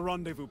approaching the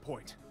rendezvous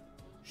point.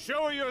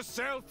 Show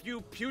yourself,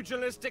 you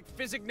pugilistic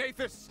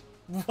Physignathus!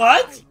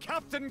 What? I,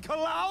 Captain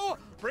Kalau,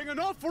 bring an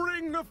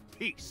offering of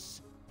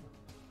peace.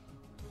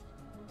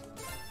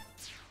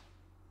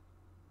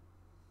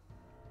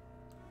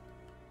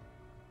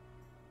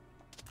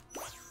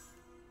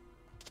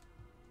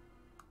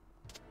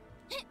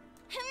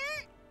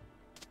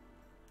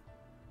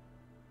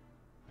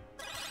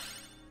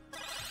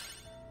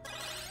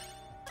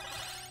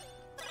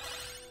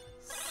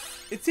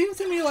 It seems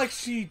to me like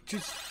she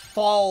just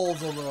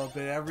falls a little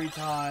bit every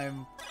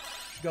time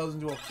she goes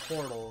into a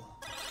portal.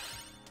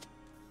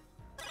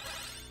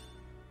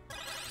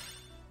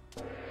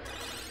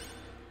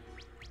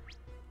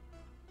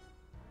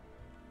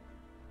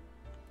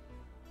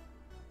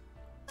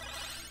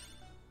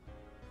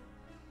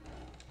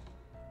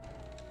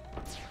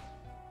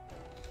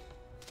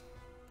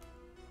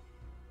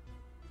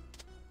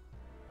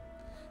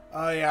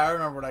 Oh yeah, I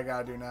remember what I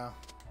gotta do now.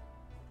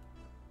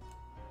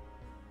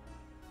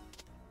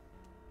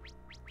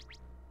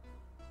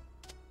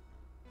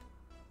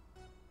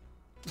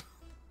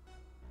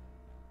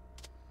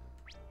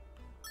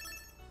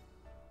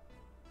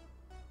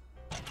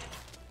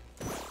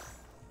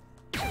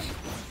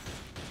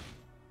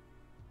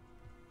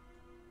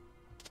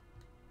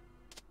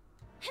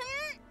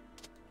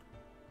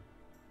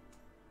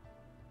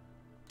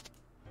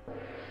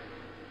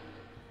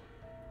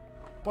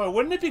 Boy,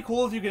 wouldn't it be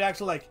cool if you could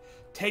actually, like,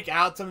 take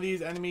out some of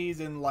these enemies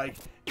and, like,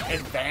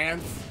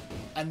 advance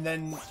and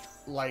then,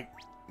 like,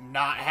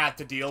 not have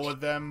to deal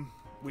with them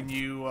when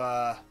you,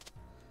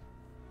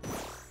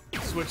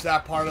 switch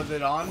that part of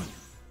it on?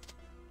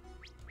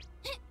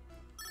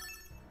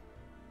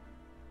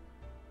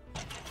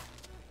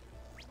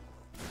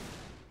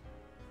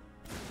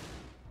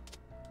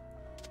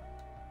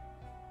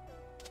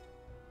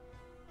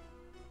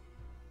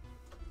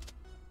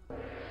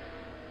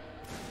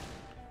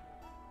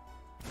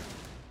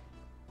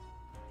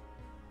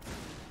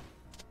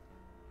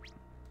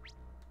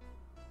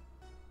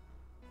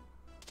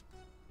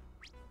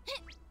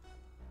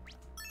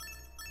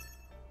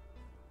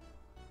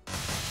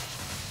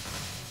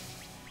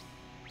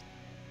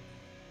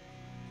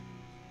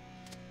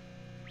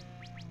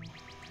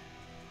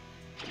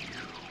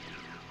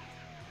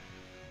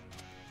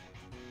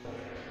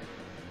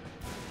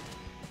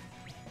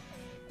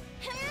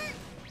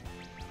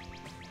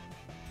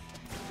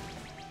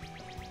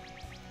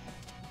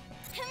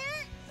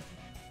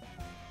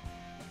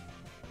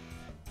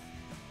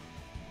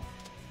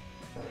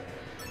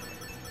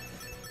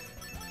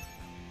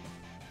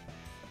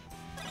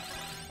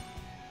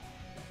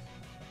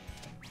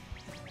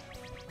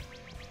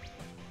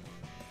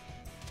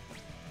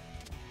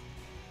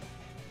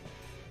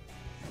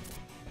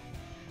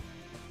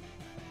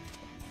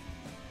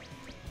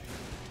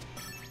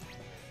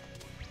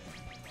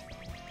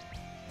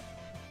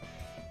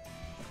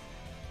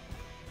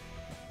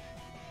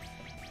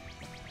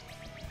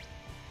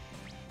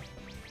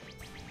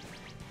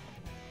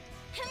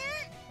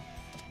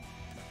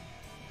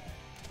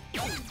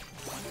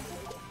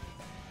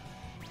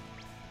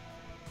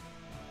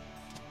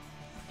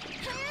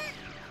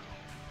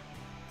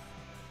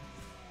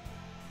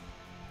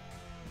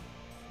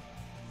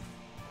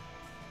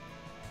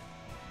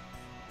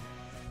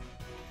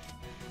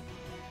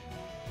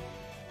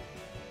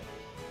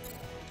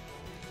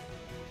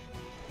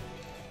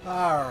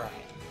 Alright.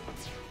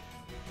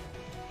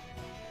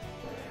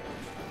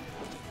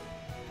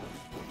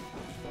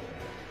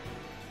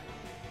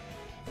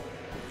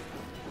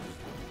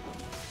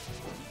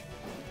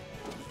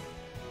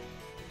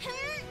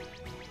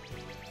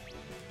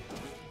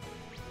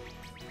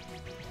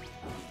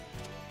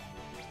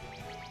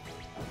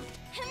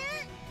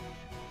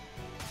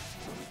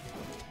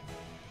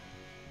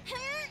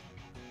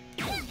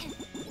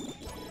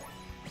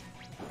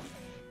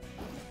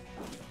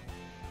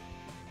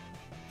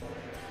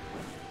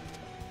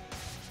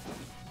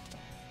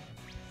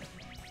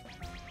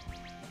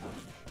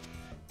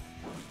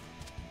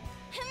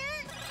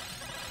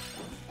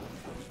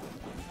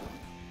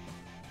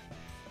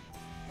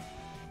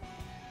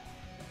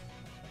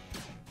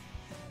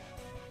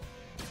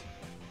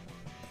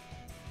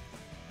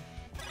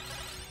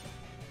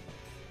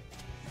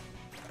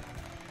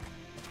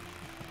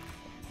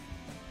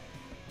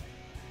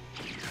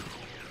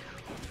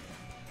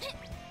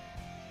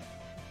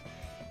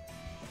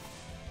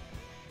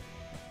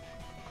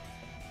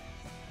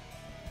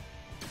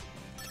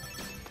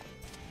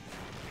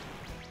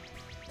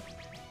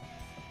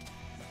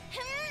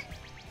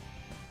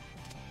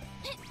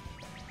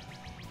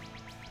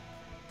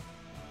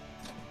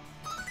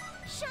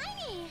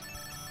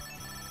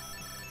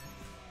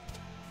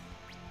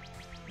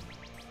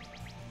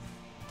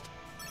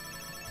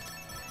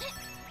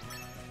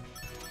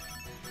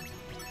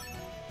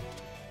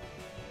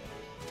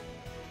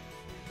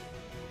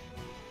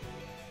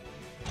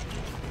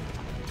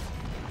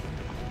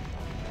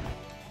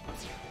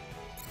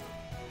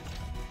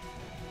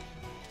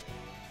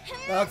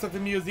 That looks like the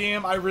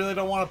museum. I really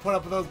don't want to put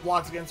up with those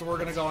blocks again, so we're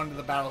gonna go into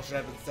the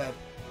battleship instead.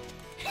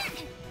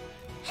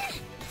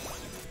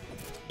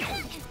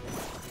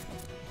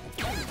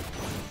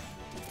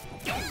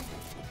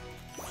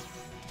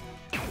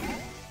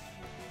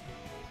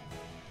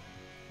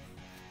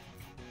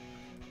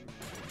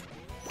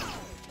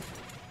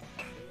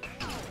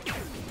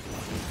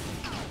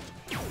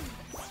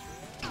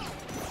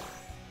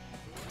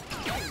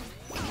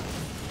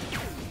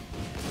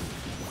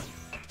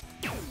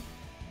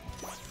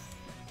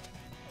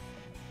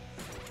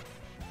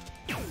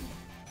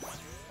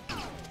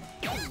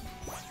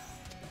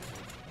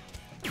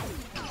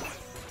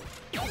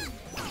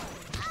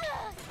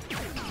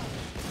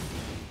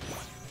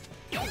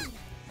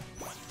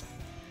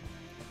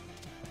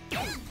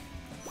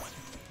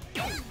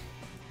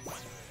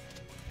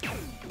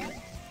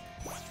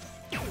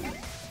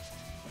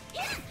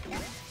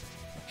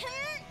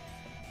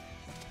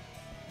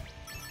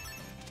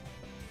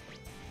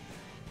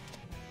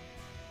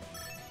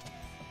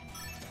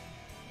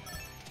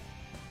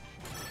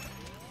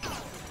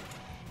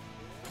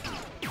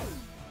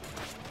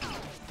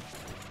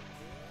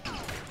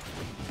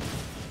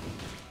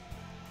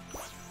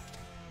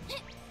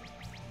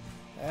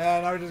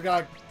 And now we just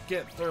gotta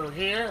get through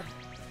here.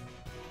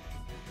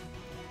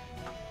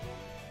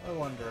 I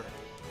wonder.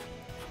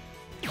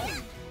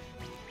 If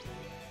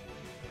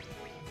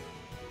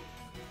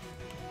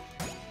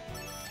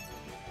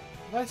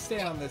I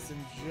stay on this in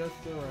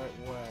just the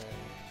right way.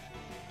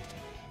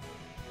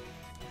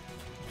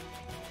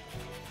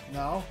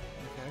 No?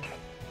 Okay.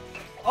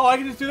 Oh, I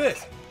can just do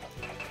this!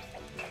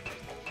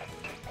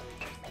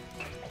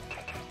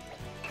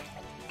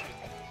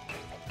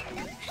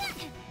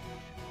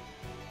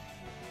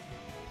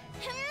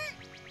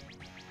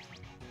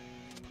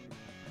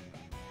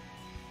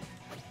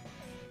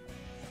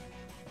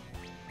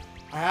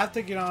 I have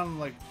to get on,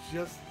 like,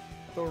 just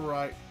the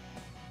right...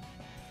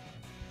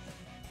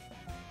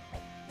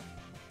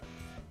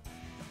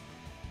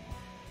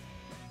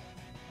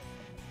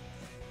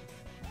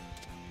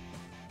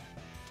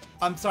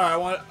 I'm sorry, I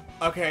want...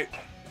 Okay.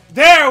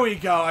 There we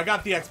go! I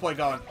got the exploit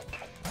going.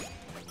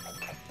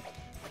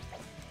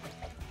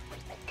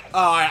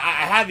 Oh, I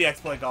had the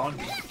exploit going.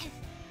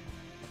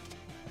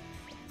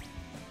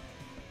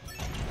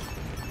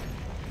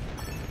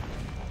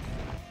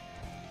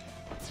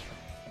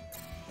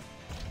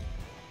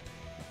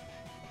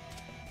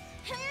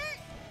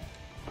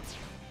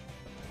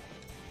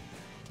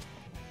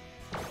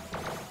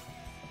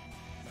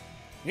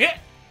 Yeah.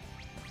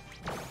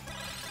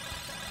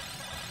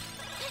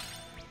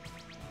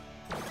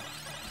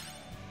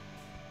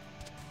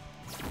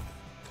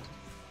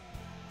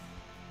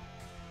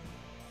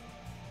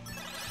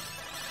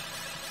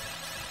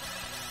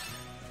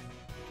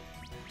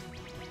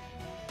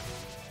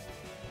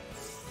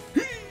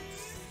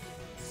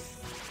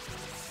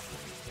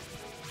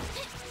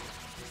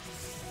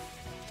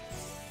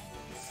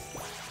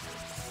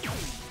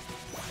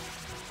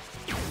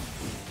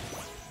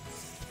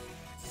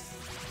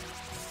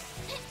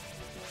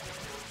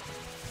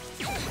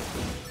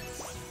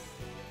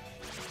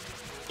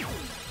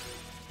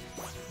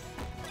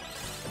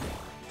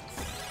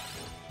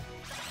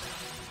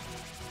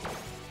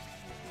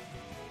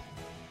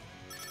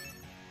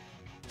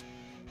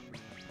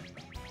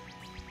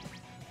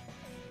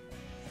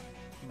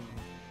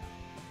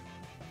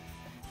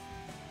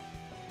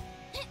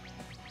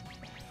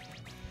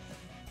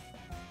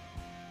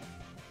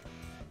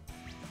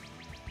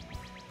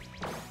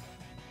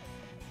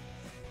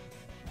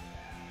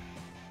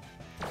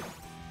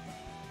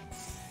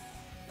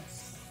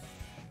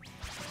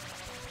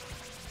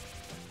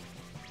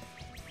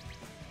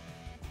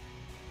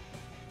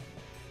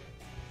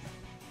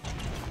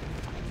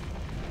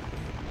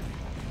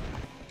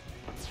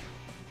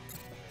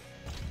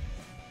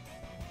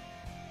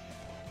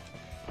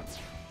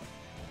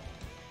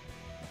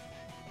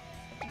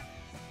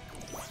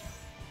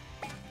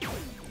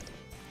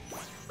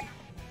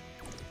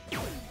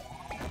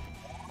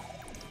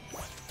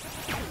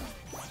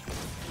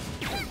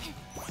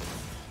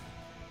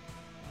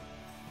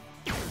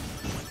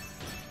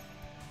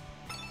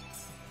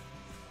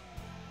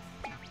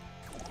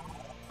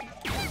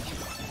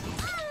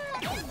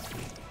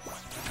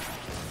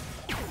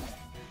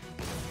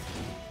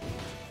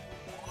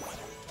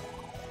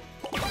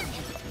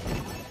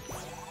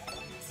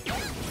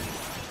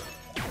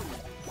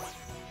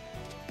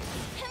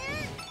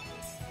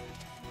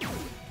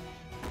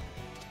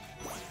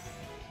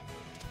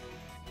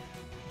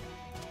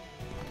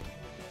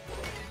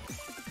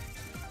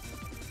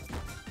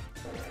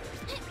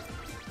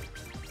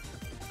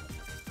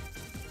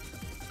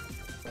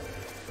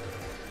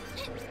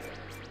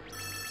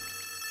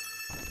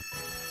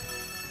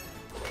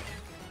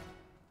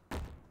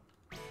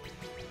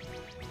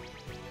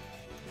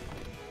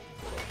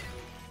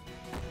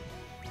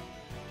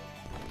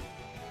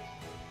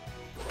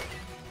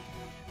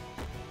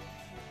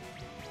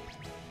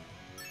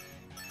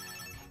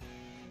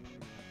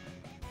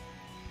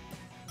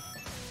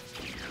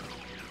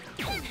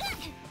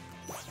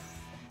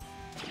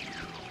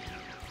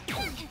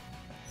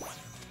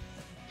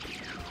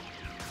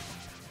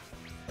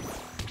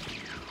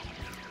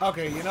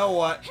 Okay, you know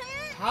what?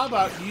 How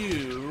about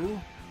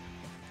you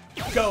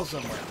go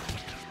somewhere?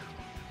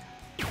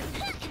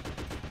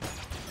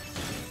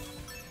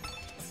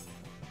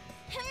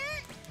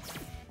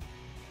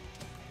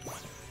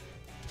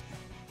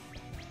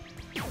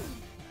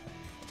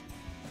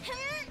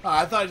 Oh,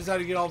 I thought I just had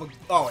to get all the...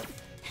 Oh, wait.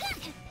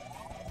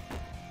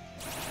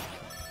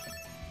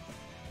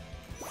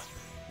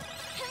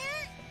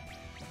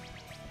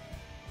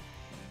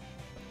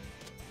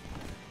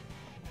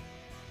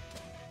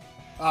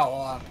 Oh,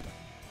 well,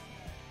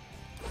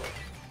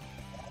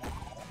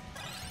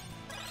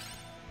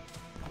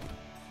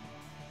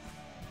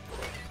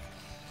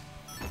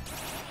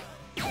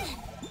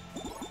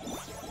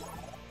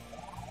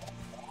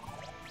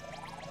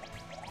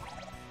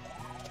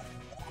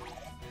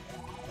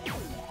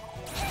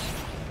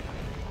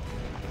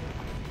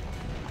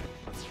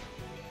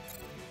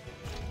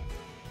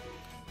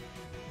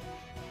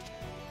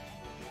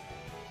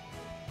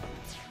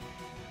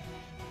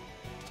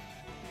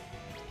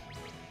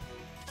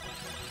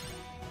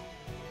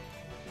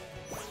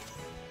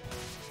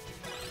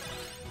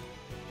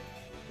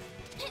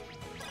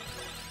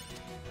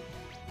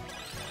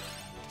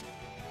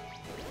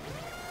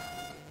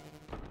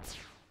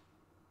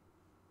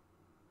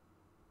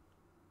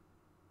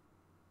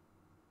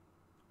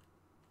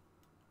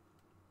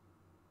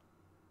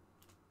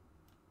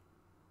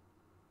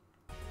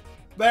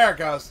 there it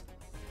goes.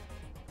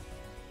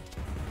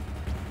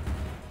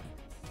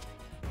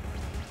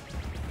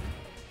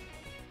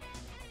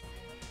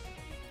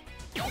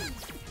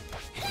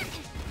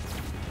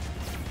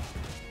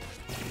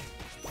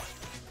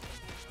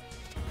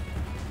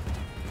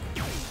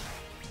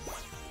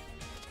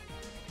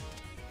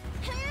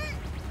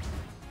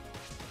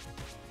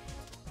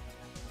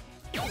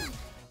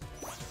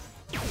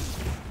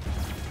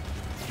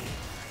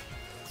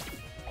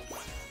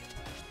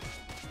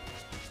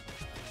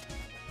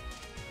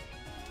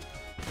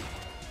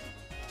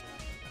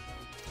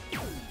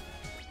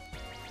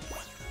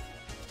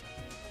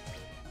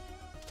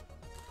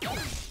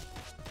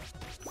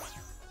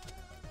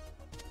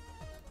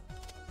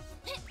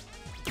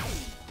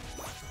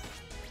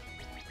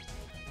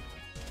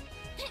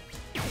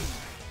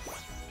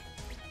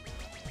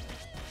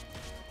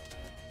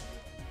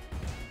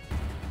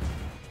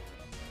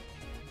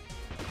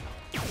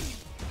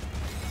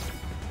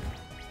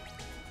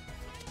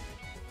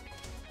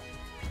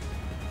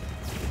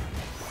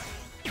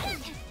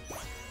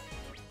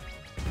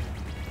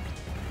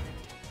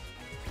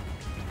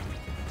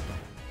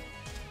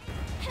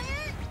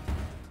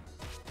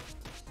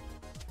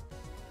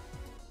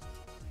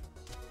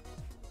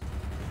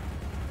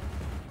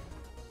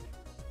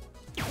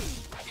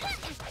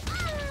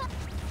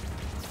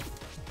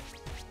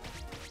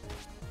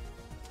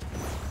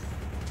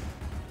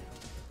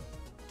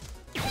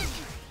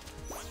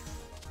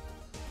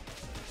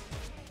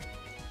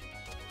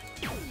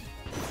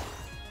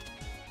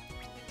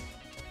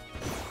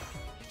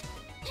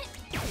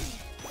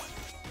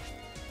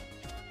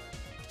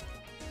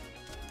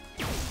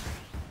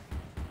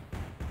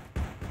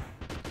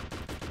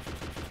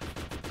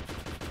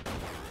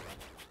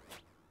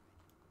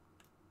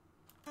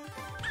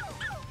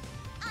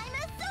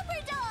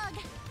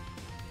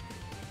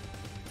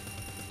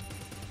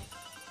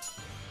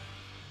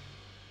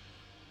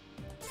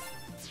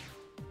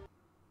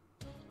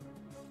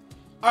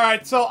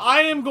 Alright, so I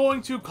am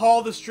going to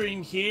call the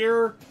stream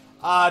here,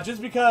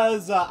 just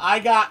because I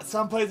got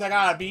someplace I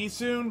gotta be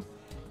soon,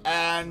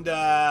 and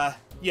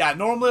yeah,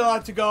 normally I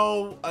like to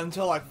go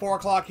until like 4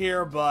 o'clock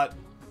here, but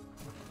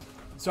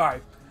sorry.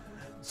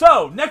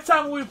 So, next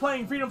time we'll be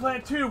playing Freedom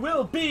Planet 2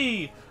 will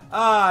be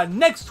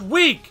next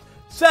week,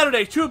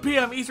 Saturday, 2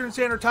 p.m. Eastern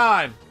Standard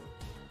Time.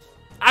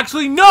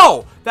 Actually,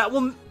 no! That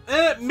will...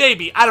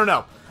 maybe. I don't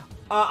know.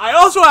 I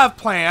also have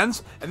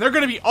plans, and they're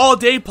going to be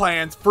all-day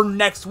plans for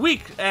next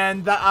week,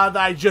 and that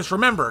I just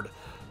remembered.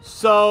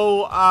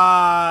 So,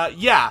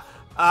 yeah.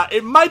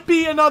 It might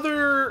be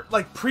another,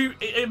 like,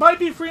 it might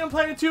be Freedom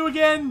Planet 2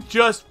 again,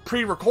 just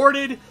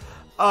pre-recorded.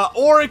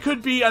 Or it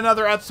could be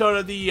another episode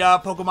of the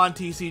Pokemon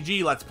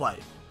TCG Let's Play.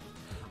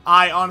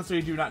 I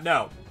honestly do not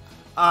know.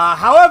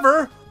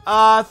 However,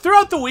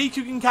 throughout the week,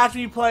 you can catch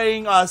me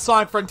playing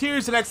Sonic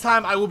Frontiers. The next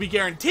time I will be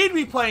guaranteed to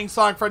be playing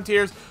Sonic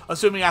Frontiers,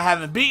 assuming I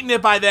haven't beaten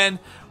it by then,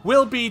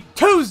 will be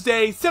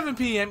Tuesday, 7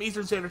 p.m.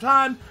 Eastern Standard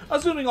Time,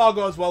 assuming all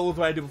goes well with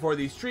what I do before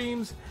these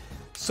streams.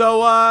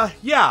 So,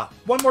 yeah,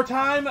 one more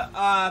time,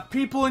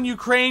 people in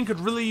Ukraine could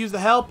really use the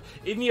help.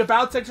 In the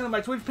About section of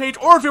my Twitch page,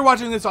 or if you're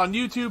watching this on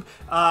YouTube,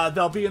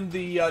 they'll be in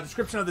the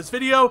description of this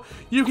video.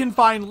 You can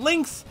find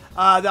links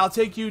that'll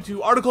take you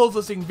to articles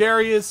listing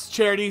various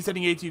charities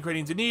sending aid to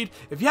Ukrainians in need.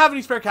 If you have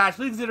any spare cash,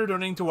 please consider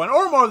donating to one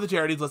or more of the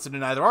charities listed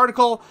in either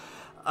article.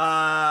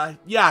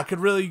 Yeah, it could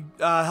really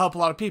help a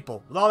lot of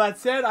people. With all that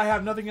said, I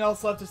have nothing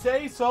else left to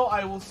say, so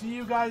I will see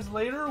you guys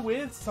later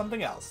with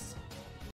something else.